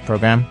of today's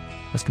program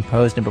was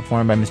composed and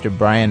performed by Mr.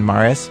 Brian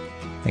Morris.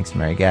 Thanks to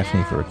Mary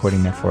Gaffney for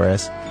recording that for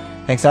us.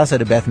 Thanks also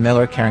to Beth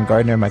Miller, Karen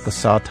Gardner, Michael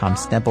Saul, Tom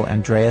Stemple,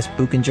 Andreas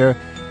Buchinger,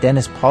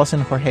 Dennis Paulson,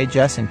 Jorge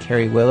Jess, and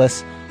Carrie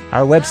Willis.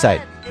 Our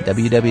website,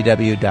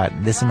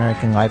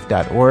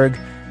 www.thisamericanlife.org,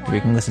 where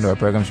you can listen to our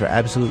programs for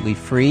absolutely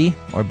free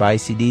or buy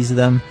CDs of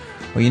them,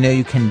 or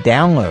you can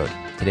download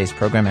today's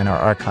program and our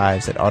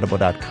archives at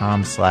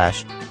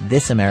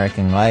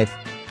audible.com/thisamericanlife.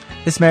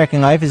 This American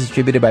Life is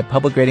distributed by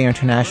Public Radio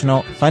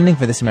International. Funding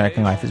for This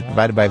American Life is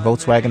provided by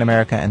Volkswagen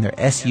America and their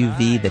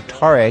SUV, the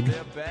Touareg,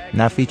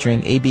 now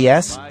featuring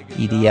ABS,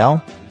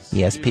 EDL,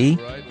 ESP,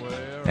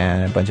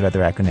 and a bunch of other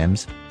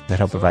acronyms that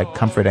help provide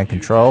comfort and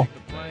control.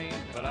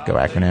 Go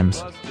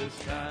acronyms.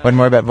 Learn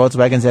more about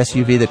Volkswagen's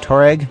SUV, the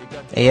Touareg,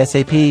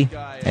 ASAP,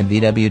 at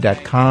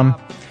VW.com,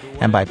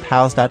 and by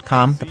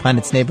Pals.com, the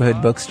Planet's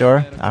neighborhood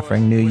bookstore,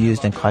 offering new,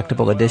 used, and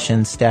collectible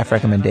editions, staff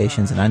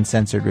recommendations, and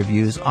uncensored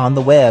reviews on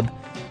the web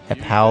at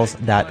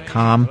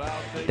Pals.com.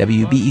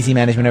 WBEZ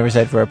management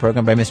oversight for our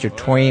program by Mr.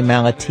 Tori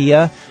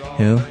Malatia,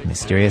 who,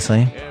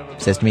 mysteriously,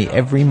 says to me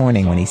every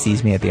morning when he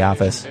sees me at the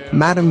office,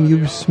 Madam,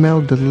 you smell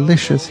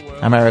delicious.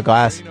 I'm Ira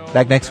Glass,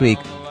 back next week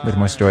with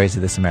more stories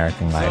of This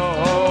American Life.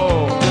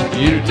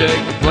 You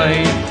take the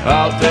plane,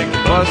 I'll take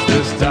the bus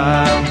this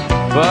time.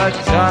 But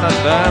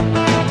Jonathan,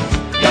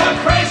 you're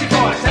crazy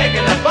for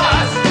taking the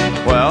bus.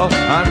 Well,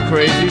 I'm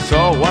crazy,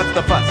 so what's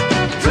the fuss?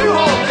 2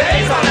 whole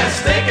days on a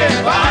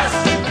stinking bus.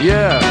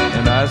 Yeah,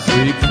 and I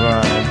sleep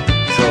fine.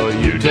 So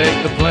you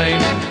take the plane,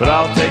 but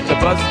I'll take the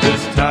bus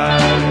this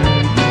time.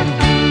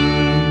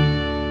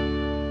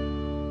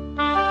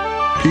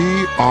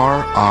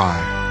 PRI,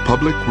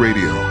 Public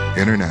Radio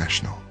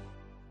International.